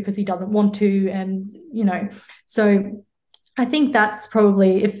doing it because he doesn't want to. And so I think that's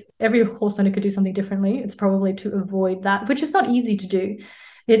probably, if every horse owner could do something differently, it's probably to avoid that, which is not easy to do.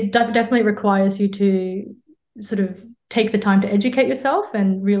 It definitely requires you to sort of take the time to educate yourself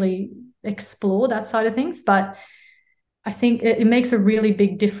and really explore that side of things. But I think it makes a really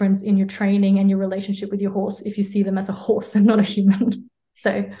big difference in your training and your relationship with your horse if you see them as a horse and not a human.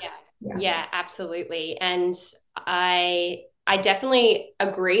 So yeah, absolutely. And I definitely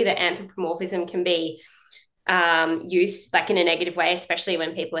agree that anthropomorphism can be used like in a negative way, especially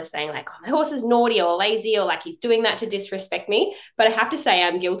when people are saying like, oh, my horse is naughty or lazy, or like he's doing that to disrespect me. But I have to say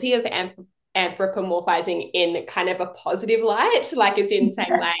I'm guilty of anthropomorphizing in kind of a positive light, like as in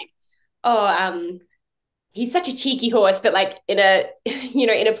saying like, oh, he's such a cheeky horse, but like in a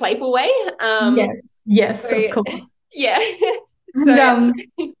in a playful way. Yes, so, of course. Yeah. So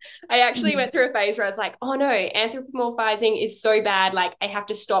I actually went through a phase where I was like, oh no, anthropomorphizing is so bad. Like I have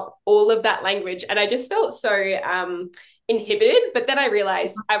to stop all of that language. And I just felt so inhibited. But then I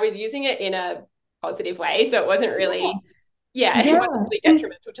realized I was using it in a positive way. So it wasn't really, it wasn't really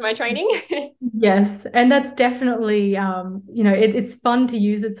detrimental to my training. Yes. And that's definitely, it's fun to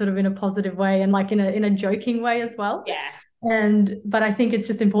use it sort of in a positive way, and like in a joking way as well. Yeah. But I think it's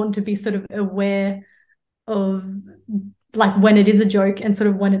just important to be sort of aware of like when it is a joke and sort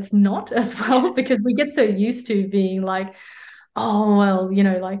of when it's not as well, because we get so used to being like, oh, well,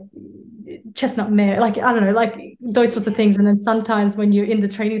 like chestnut mare, like, I don't know, like those sorts of things. And then sometimes when you're in the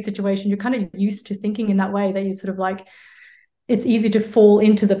training situation, you're kind of used to thinking in that way, that you sort of like, it's easy to fall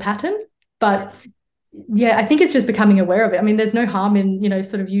into the pattern. But yeah, I think it's just becoming aware of it. I mean, there's no harm in,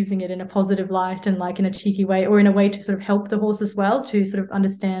 sort of using it in a positive light and like in a cheeky way, or in a way to sort of help the horse as well, to sort of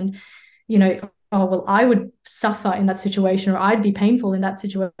understand, oh, well, I would suffer in that situation, or I'd be painful in that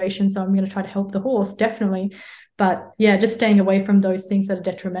situation. So I'm going to try to help the horse, definitely. But yeah, just staying away from those things that are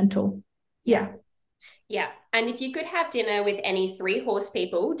detrimental. Yeah. Yeah, And if you could have dinner with any three horse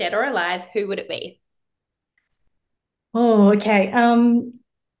people, dead or alive, who would it be? Oh, okay.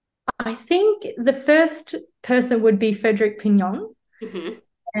 I think the first person would be Frederick Pignon, Hmm.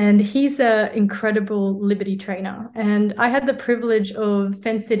 and he's an incredible Liberty trainer. And I had the privilege of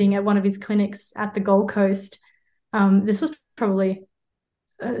fence sitting at one of his clinics at the Gold Coast. This was probably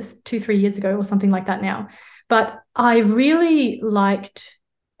 2, 3 years ago or something like that now. But I really liked,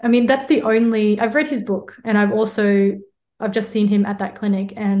 I mean, that's the only, I've read his book and I've just seen him at that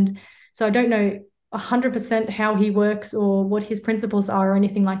clinic. And so I don't know 100% how he works or what his principles are or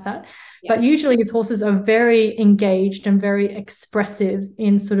anything like that. Yeah. But usually his horses are very engaged and very expressive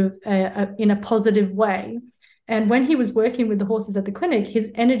in sort of in a positive way. And when he was working with the horses at the clinic,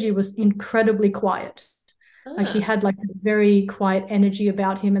 his energy was incredibly quiet. Like he Ah. had like this very quiet energy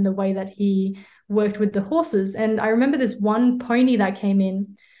about him and the way that he worked with the horses. And I remember this one pony that came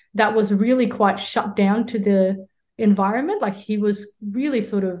in that was really quite shut down to the environment. Like he was really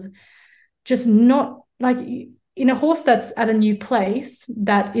sort of just not like in a horse that's at a new place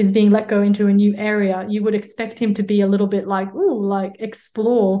that is being let go into a new area, you would expect him to be a little bit like, oh, like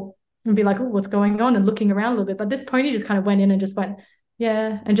explore and be like, oh, what's going on and looking around a little bit. But this pony just kind of went in and just went,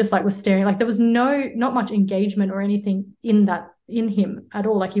 yeah, and just like was staring. Like there was not much engagement or anything in him at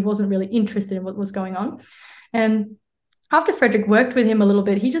all. Like he wasn't really interested in what was going on. And after Frederick worked with him a little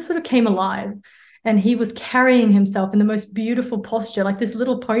bit, he just sort of came alive and he was carrying himself in the most beautiful posture. Like this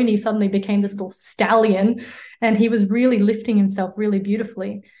little pony suddenly became this little stallion and he was really lifting himself really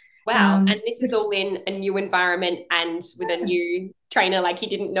beautifully. Wow. And this is all in a new environment and with a new trainer, like he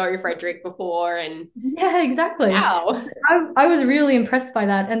didn't know Frederick before. And Yeah, exactly. wow. I was really impressed by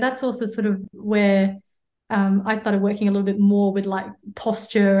that. And that's also sort of where I started working a little bit more with like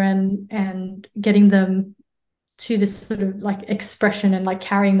posture and getting them to this sort of like expression and like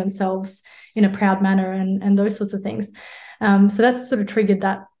carrying themselves in a proud manner and those sorts of things. So that's sort of triggered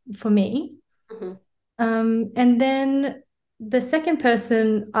that for me. Mhm. And then the second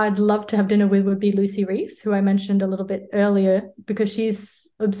person I'd love to have dinner with would be Lucy Rees, who I mentioned a little bit earlier, because she's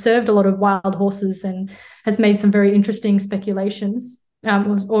observed a lot of wild horses and has made some very interesting speculations,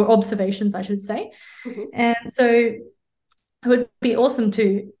 or observations, I should say. Mhm. And so it would be awesome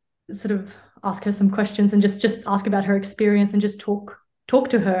to sort of ask her some questions and just ask about her experience and just talk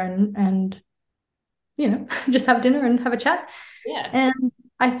to her and just have dinner and have a chat. Yeah. And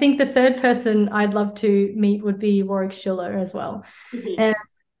I think the third person I'd love to meet would be Warwick Schiller as well. Mhm. And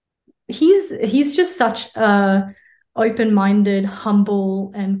he's just such a open-minded,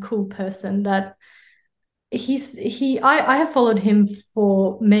 humble, and cool person that I have followed him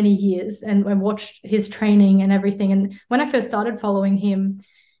for many years and watched his training and everything. And when I first started following him,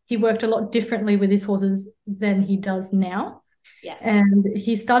 he worked a lot differently with his horses than he does now. Yes. And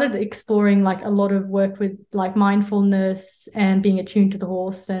he started exploring like a lot of work with like mindfulness and being attuned to the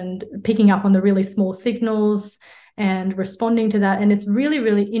horse and picking up on the really small signals and responding to that. And it's really,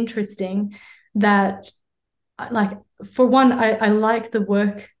 really interesting that, like, for one, I like the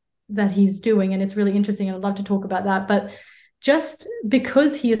work that he's doing and it's really interesting and I'd love to talk about that. But just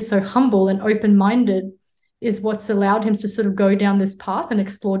because he is so humble and open-minded is what's allowed him to sort of go down this path and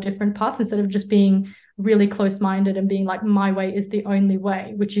explore different paths instead of just being really close-minded and being like, my way is the only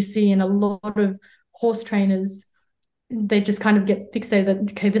way, which you see in a lot of horse trainers. They just kind of get fixated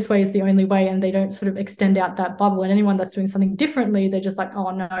that, okay, this way is the only way, and they don't sort of extend out that bubble. And anyone that's doing something differently, they're just like,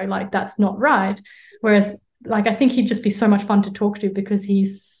 oh no, like that's not right. Whereas like I think he'd just be so much fun to talk to because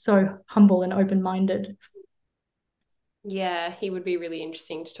he's so humble and open-minded. Yeah, he would be really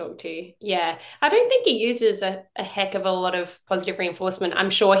interesting to talk to. Yeah. I don't think he uses a heck of a lot of positive reinforcement. I'm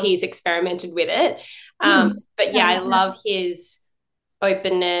sure he's experimented with it. But yeah, I love his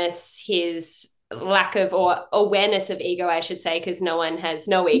openness, his lack of or awareness of ego, I should say, because no one has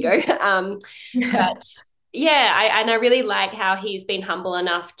no ego. Yeah. But yeah, I really like how he's been humble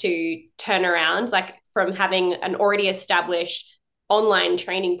enough to turn around, like from having an already established online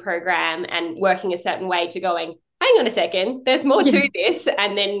training program and working a certain way to going, hang on a second, there's more Yeah. to this.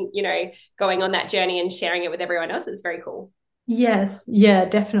 And then, going on that journey and sharing it with everyone else is very cool. Yes. Yeah,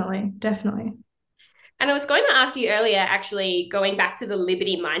 definitely. Definitely. And I was going to ask you earlier, actually, going back to the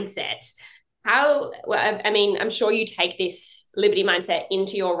Liberty mindset, how, well, I mean, I'm sure you take this Liberty mindset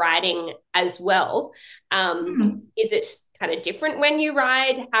into your riding as well. Is it kind of different when you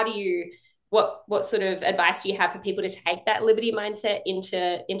ride? How do you, what sort of advice do you have for people to take that Liberty mindset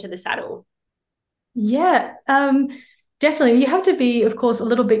into the saddle? Yeah, definitely. You have to be, of course, a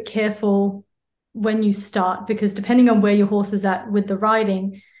little bit careful when you start because depending on where your horse is at with the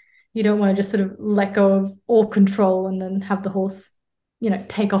riding, you don't want to just sort of let go of all control and then have the horse,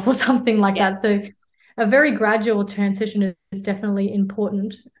 take off or something like Yeah. that. So a very gradual transition is definitely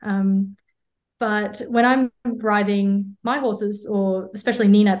important. But when I'm riding my horses, or especially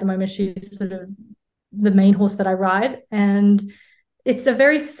Nina at the moment, she's sort of the main horse that I ride. And it's a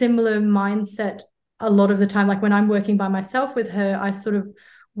very similar mindset a lot of the time. Like when I'm working by myself with her, I sort of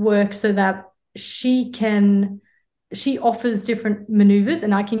work so that she offers different maneuvers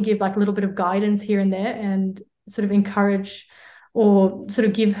and I can give like a little bit of guidance here and there and sort of encourage or sort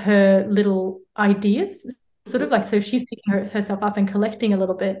of give her little ideas. Sort of like, so she's picking herself up and collecting a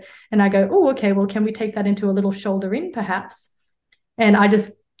little bit. And I go, oh, okay, well, can we take that into a little shoulder in perhaps? And I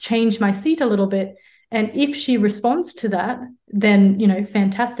just change my seat a little bit. And if she responds to that, then,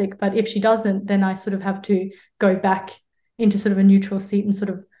 fantastic. But if she doesn't, then I sort of have to go back into sort of a neutral seat and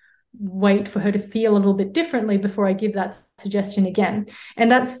sort of wait for her to feel a little bit differently before I give that suggestion again.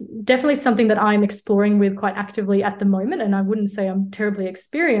 And that's definitely something that I'm exploring with quite actively at the moment. And I wouldn't say I'm terribly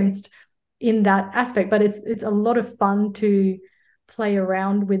experienced in that aspect, but it's a lot of fun to play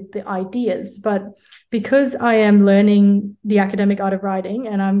around with the ideas. But because I am learning the academic art of riding,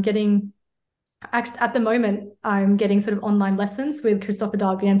 and at the moment, I'm getting sort of online lessons with Christopher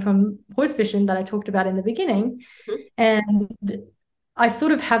Dahlgren from Horse Vision that I talked about in the beginning. Mm-hmm. And I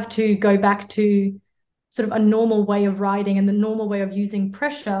sort of have to go back to sort of a normal way of riding and the normal way of using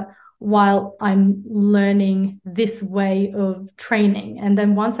pressure while I'm learning this way of training. And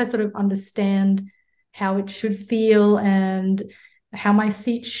then once I sort of understand how it should feel and how my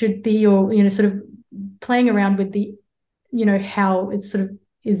seat should be, or, sort of playing around with the, how it sort of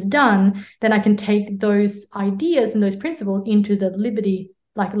is done, then I can take those ideas and those principles into the Liberty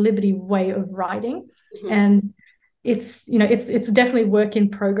way of riding. Mm-hmm. And it's definitely work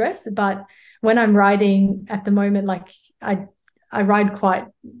in progress. But when I'm riding at the moment, like I ride quite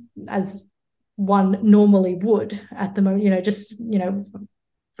as one normally would at the moment, just,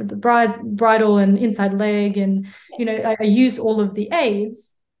 for the bridle and inside leg. And, I use all of the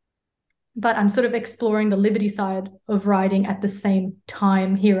aids, but I'm sort of exploring the Liberty side of riding at the same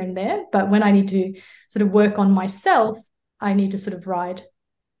time here and there. But when I need to sort of work on myself, I need to sort of ride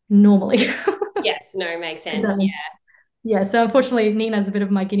normally. Yes, no, makes sense. Yeah. Yeah. So unfortunately, Nina's a bit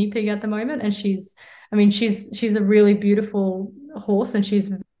of my guinea pig at the moment. And she's a really beautiful horse, and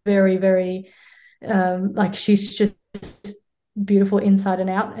she's very, very, she's just beautiful inside and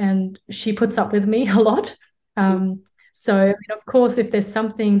out, and she puts up with me a lot. So of course, if there's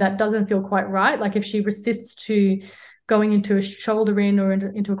something that doesn't feel quite right, like if she resists to going into a shoulder in or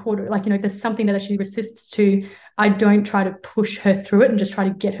into a quarter, if there's something that she resists to, I don't try to push her through it and just try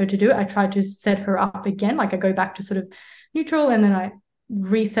to get her to do it. I try to set her up again. Like I go back to sort of neutral, and then I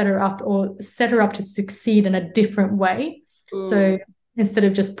reset her up or set her up to succeed in a different way. So instead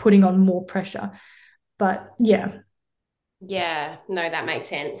of just putting on more pressure. But yeah. Yeah, no, that makes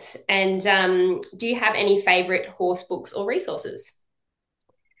sense. And do you have any favorite horse books or resources?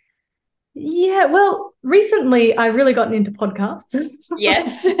 Yeah, well, recently I really gotten into podcasts.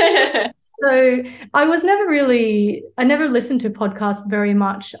 Yes. So I never listened to podcasts very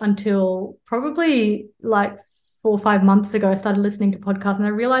much until probably like 4 or 5 months ago. I started listening to podcasts, and I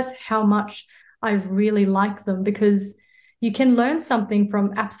realized how much I really like them, because you can learn something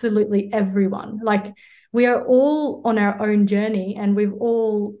from absolutely everyone. Like, we are all on our own journey, and we've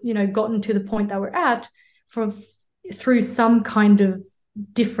all, gotten to the point that we're at through some kind of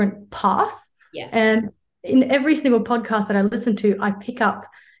different path. Yes. And in every single podcast that I listen to, I pick up,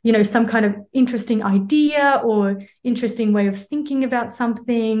 some kind of interesting idea or interesting way of thinking about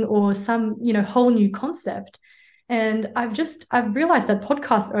something, or some, whole new concept. And I've realized that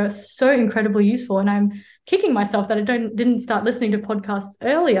podcasts are so incredibly useful, and I'm kicking myself that I didn't start listening to podcasts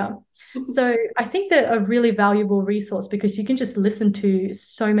earlier. So I think they're a really valuable resource, because you can just listen to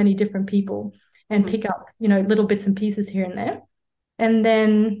so many different people and pick up, little bits and pieces here and there. And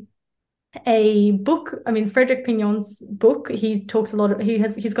then a book, Frederick Pignon's book, he's got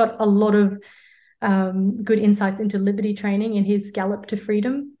a lot of good insights into Liberty training in his Gallop to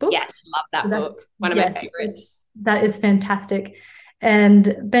Freedom book. Yes, love that book. One of my favorites. That is fantastic.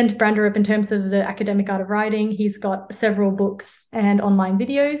 And Bent Branderup, in terms of the academic art of riding, he's got several books and online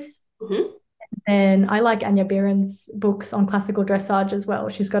videos. Mm-hmm. And I like Anya Behrens' books on classical dressage as well.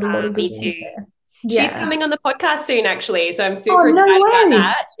 She's got a lot of good ones there. Yeah. She's coming on the podcast soon, actually. So I'm super excited about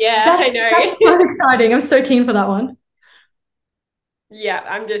that. Yeah, I know. That's so exciting. I'm so keen for that one. Yeah,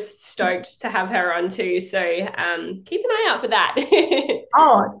 I'm just stoked to have her on too. So keep an eye out for that.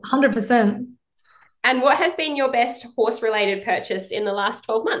 100%. And what has been your best horse-related purchase in the last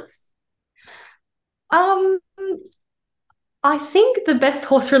 12 months? I think the best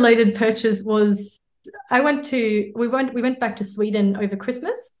horse-related purchase was we went back to Sweden over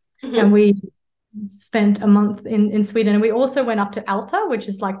Christmas, and we spent a month in Sweden. And we also went up to Alta, which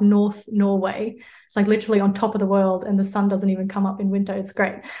is like North Norway. It's like literally on top of the world, and the sun doesn't even come up in winter. It's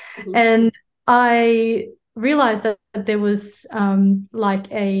great. Mhm. And I realized that there was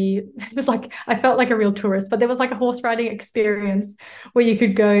it was like I felt like a real tourist, but there was like a horse riding experience where you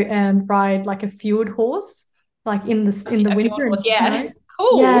could go and ride like a fjord horse, like in the A field winter in horse, the yeah. snow.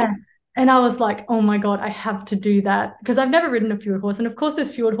 Cool. Yeah. And I was like, oh my God, I have to do that because I've never ridden a fjord horse. And of course,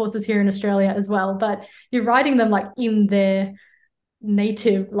 there's fjord horses here in Australia as well, but you're riding them like in their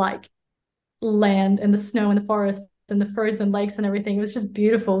native like land and the snow and the forest and the frozen lakes and everything. It was just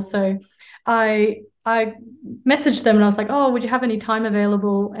beautiful. So I messaged them and I was like, oh, would you have any time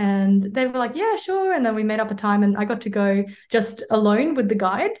available? And they were like, yeah, sure. And then we made up a time and I got to go just alone with the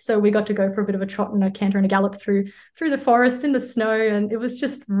guide. So we got to go for a bit of a trot and a canter and a gallop through the forest in the snow. And it was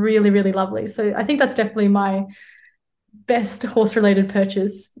just really, really lovely. So I think that's definitely my best horse related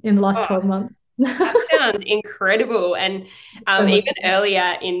purchase in the last Oh, 12 months. that sounds incredible. And So much even fun.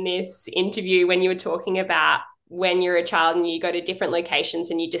 earlier in this interview, when you were talking about when you're a child and you go to different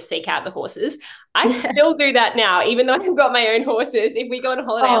locations and you just seek out the horses, I Yeah. still do that now, even though I've got my own horses. If we go on a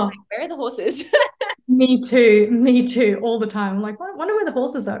holiday, I'm like, Oh, where are the horses? me too. Me too. All the time. I'm like, I wonder where the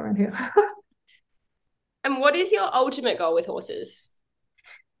horses are around here. And what is your ultimate goal with horses?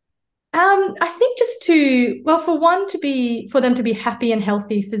 I think just well, for them to be happy and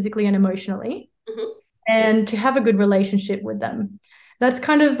healthy physically and emotionally, Mhm. and to have a good relationship with them. That's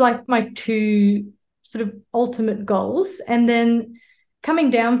kind of like my two sort of ultimate goals. And then coming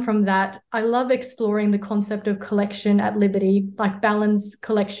down from that, I love exploring the concept of collection at liberty, like balance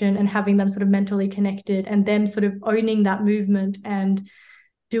collection and having them sort of mentally connected and them sort of owning that movement and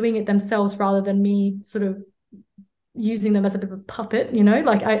doing it themselves rather than me sort of using them as a bit of a puppet,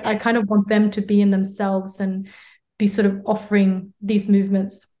 like I kind of want them to be in themselves and be sort of offering these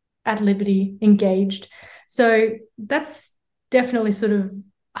movements at liberty, engaged. So that's definitely sort of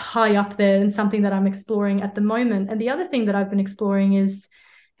high up there and something that I'm exploring at the moment. And the other thing that I've been exploring is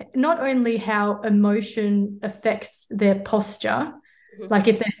not only how emotion affects their posture, Mhm. like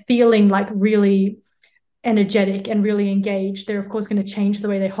if they're feeling like really energetic and really engaged, they're of course going to change the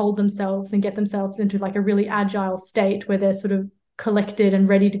way they hold themselves and get themselves into like a really agile state where they're sort of collected and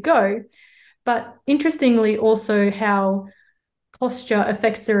ready to go. But interestingly, also how posture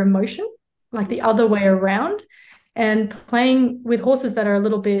affects their emotion, like the other way around. And playing with horses that are a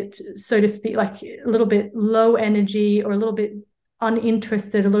little bit, so to speak, like a little bit low energy or a little bit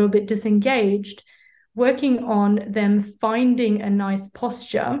uninterested, a little bit disengaged, working on them finding a nice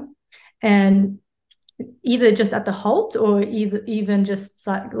posture and either just at the halt or either even just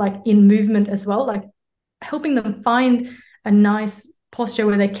like in movement as well, like helping them find a nice posture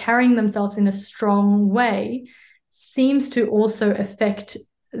where they're carrying themselves in a strong way seems to also affect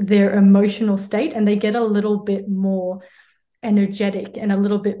their emotional state, and they get a little bit more energetic and a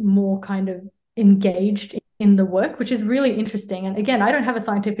little bit more kind of engaged in the work, which is really interesting. And again, I don't have a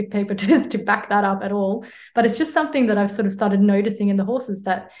scientific paper to back that up at all, but it's just something that I've sort of started noticing in the horses,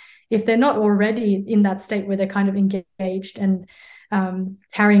 that if they're not already in that state where they're kind of engaged and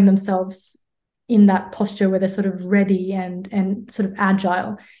carrying themselves in that posture where they're sort of ready and sort of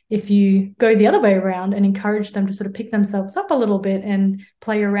agile, if you go the other way around and encourage them to sort of pick themselves up a little bit and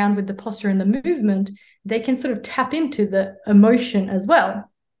play around with the posture and the movement, they can sort of tap into the emotion as well,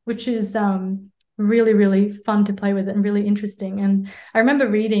 which is really, really fun to play with and really interesting. And I remember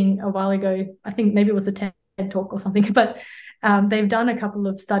reading a while ago, I think maybe it was a TED talk or something, but they've done a couple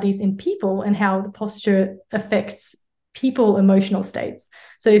of studies in people and how the posture affects people emotional states.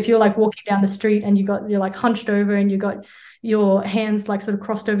 So if you're like walking down the street and you're like hunched over and you got your hands like sort of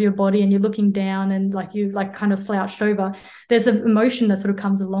crossed over your body and you're looking down and like you like kind of slouched over, there's an emotion that sort of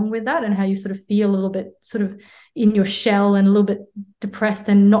comes along with that, and how you sort of feel a little bit sort of in your shell and a little bit depressed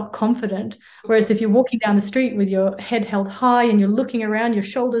and not confident. Whereas if you're walking down the street with your head held high and you're looking around, your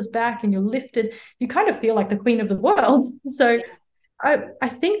shoulders back and you're lifted, you kind of feel like the queen of the world. So I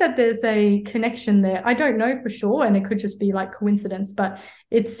think that there's a connection there. I don't know for sure, and it could just be like coincidence, but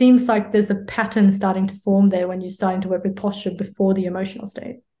it seems like there's a pattern starting to form there when you're starting to work with posture before the emotional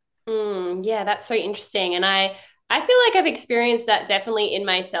state. Yeah, that's so interesting. And I feel like I've experienced that definitely in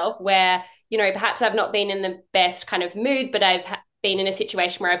myself where, perhaps I've not been in the best kind of mood, but I've been in a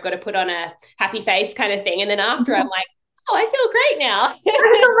situation where I've got to put on a happy face kind of thing. And then after I'm like, oh, I feel great now. I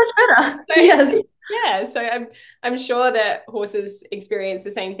feel much better. So, Yes. yeah, so I'm sure that horses experience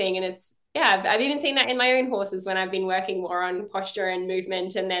the same thing. And I've even seen that in my own horses when I've been working more on posture and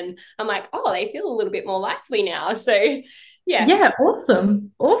movement. And then I'm like, oh, they feel a little bit more lively now. So yeah. Yeah,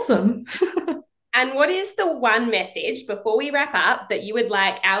 awesome. Awesome. And what is the one message before we wrap up that you would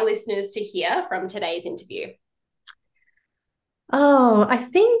like our listeners to hear from today's interview? Oh, I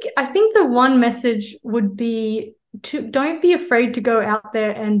think the one message would be to don't be afraid to go out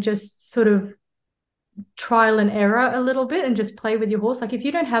there and just sort of trial and error a little bit and just play with your horse. Like if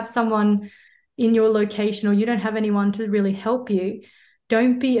you don't have someone in your location or you don't have anyone to really help you,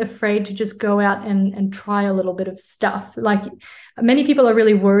 don't be afraid to just go out and try a little bit of stuff. Like many people are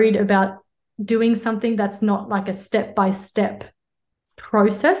really worried about doing something that's not like a step-by-step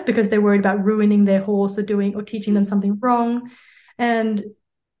process because they're worried about ruining their horse or teaching them something wrong. And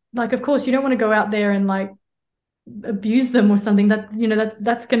like, of course, you don't want to go out there and like abuse them or something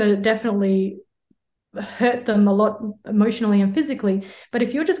that's going to definitely hurt them a lot emotionally and physically. But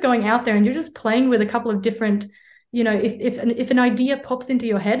if you're just going out there and you're just playing with a couple of different, if an idea pops into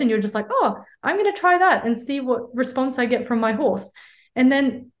your head and you're just like, oh, I'm going to try that and see what response I get from my horse. And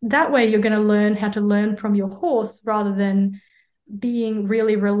then that way you're going to learn how to learn from your horse rather than being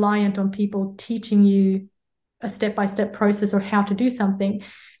really reliant on people teaching you a step-by-step process or how to do something.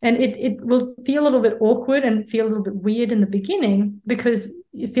 And it will feel a little bit awkward and feel a little bit weird in the beginning because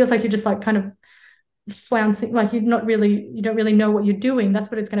it feels like you're just like kind of flouncing, like you don't really know what you're doing.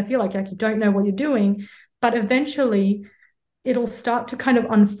 That's what it's going to feel like you don't know what you're doing. But eventually it'll start to kind of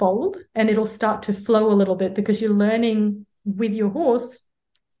unfold and it'll start to flow a little bit because you're learning with your horse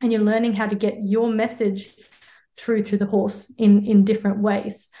and you're learning how to get your message through to the horse in different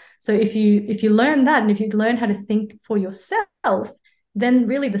ways. So if you learn that and if you learn how to think for yourself, then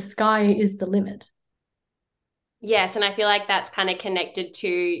really the sky is the limit. Yes, and I feel like that's kind of connected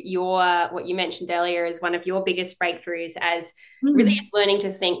to what you mentioned earlier as one of your biggest breakthroughs as really just learning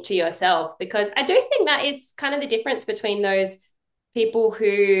to think to yourself, because I do think that is kind of the difference between those people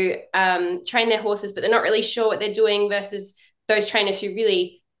who train their horses but they're not really sure what they're doing versus those trainers who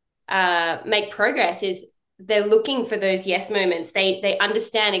really make progress is they're looking for those yes moments. They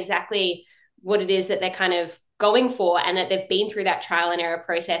understand exactly what it is that they're kind of going for and that they've been through that trial and error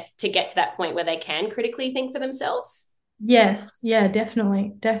process to get to that point where they can critically think for themselves. Yes, yeah,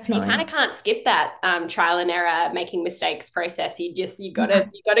 definitely. You kind of can't skip that trial and error, making mistakes process. You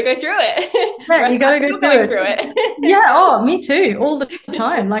gotta go through it. Yeah, you gotta go through it. Yeah, oh, me too, all the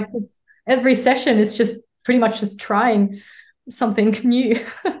time. Like every session is just pretty much just trying something new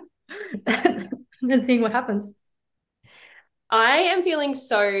and seeing what happens. I am feeling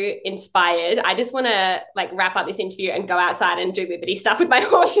so inspired. I just want to like wrap up this interview and go outside and do Liberty stuff with my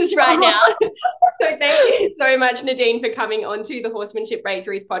horses right now. So thank you so much, Nadine, for coming onto the Horsemanship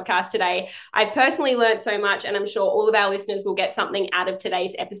Breakthroughs podcast today. I've personally learned so much and I'm sure all of our listeners will get something out of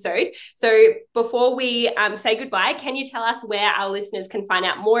today's episode. So before we say goodbye, can you tell us where our listeners can find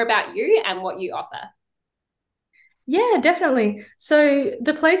out more about you and what you offer? Yeah, definitely. So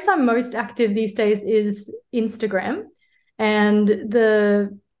the place I'm most active these days is Instagram. And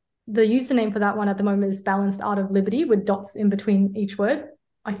the username for that one at the moment is Balanced Art of Liberty with dots in between each word,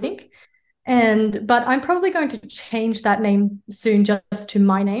 I think. But I'm probably going to change that name soon just to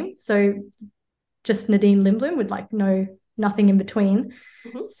my name. So just Nadine Lindblom with like nothing in between.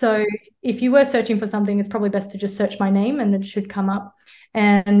 Mm-hmm. So if you were searching for something, it's probably best to just search my name and it should come up.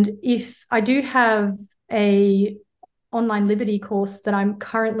 And if I do have a online Liberty course that I'm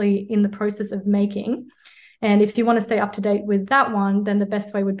currently in the process of making, and if you want to stay up to date with that one, then the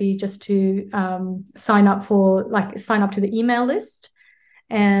best way would be just to sign up to the email list.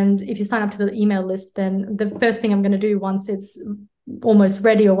 And if you sign up to the email list, then the first thing I'm going to do once it's almost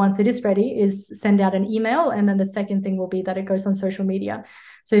ready or once it is ready is send out an email. And then the second thing will be that it goes on social media.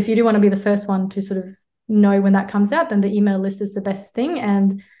 So if you do want to be the first one to sort of know when that comes out, then the email list is the best thing.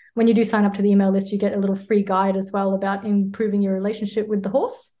 And when you do sign up to the email list, you get a little free guide as well about improving your relationship with the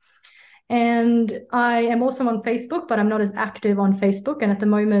horse. And I am also on Facebook, but I'm not as active on Facebook. And at the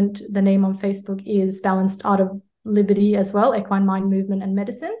moment, the name on Facebook is Balanced Art of Liberty as well, Equine Mind Movement and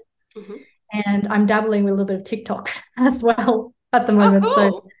Medicine. Mm-hmm. And I'm dabbling with a little bit of TikTok as well at the moment. Oh, cool.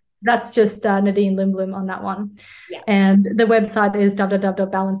 So that's just Nadine Lindblom on that one. Yeah. And the website is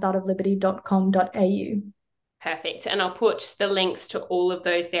www.balancedartofliberty.com.au. Perfect. And I'll put the links to all of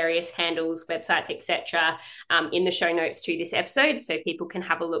those various handles, websites, etc., in the show notes to this episode so people can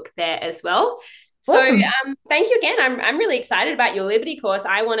have a look there as well. Awesome. So thank you again. I'm really excited about your Liberty course.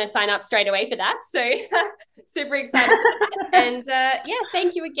 I want to sign up straight away for that. So super excited for that. And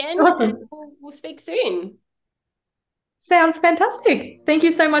thank you again. Awesome. We'll speak soon. Sounds fantastic. Thank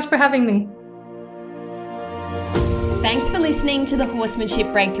you so much for having me. Thanks for listening to the Horsemanship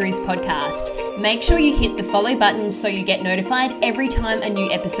Breakthroughs podcast. Make sure you hit the follow button so you get notified every time a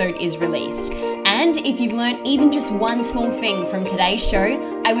new episode is released. And And if you've learned even just one small thing from today's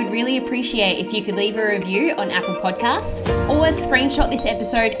show, I would really appreciate if you could leave a review on Apple Podcasts or screenshot this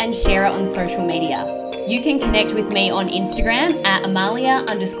episode and share it on social media. You can connect with me on Instagram at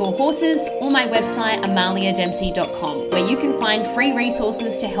Amalia_horses or my website amaliadempsey.com, where you can find free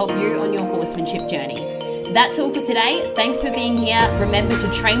resources to help you on your horsemanship journey. That's all for today. Thanks for being here. Remember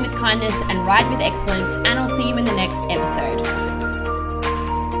to train with kindness and ride with excellence, and I'll see you in the next episode.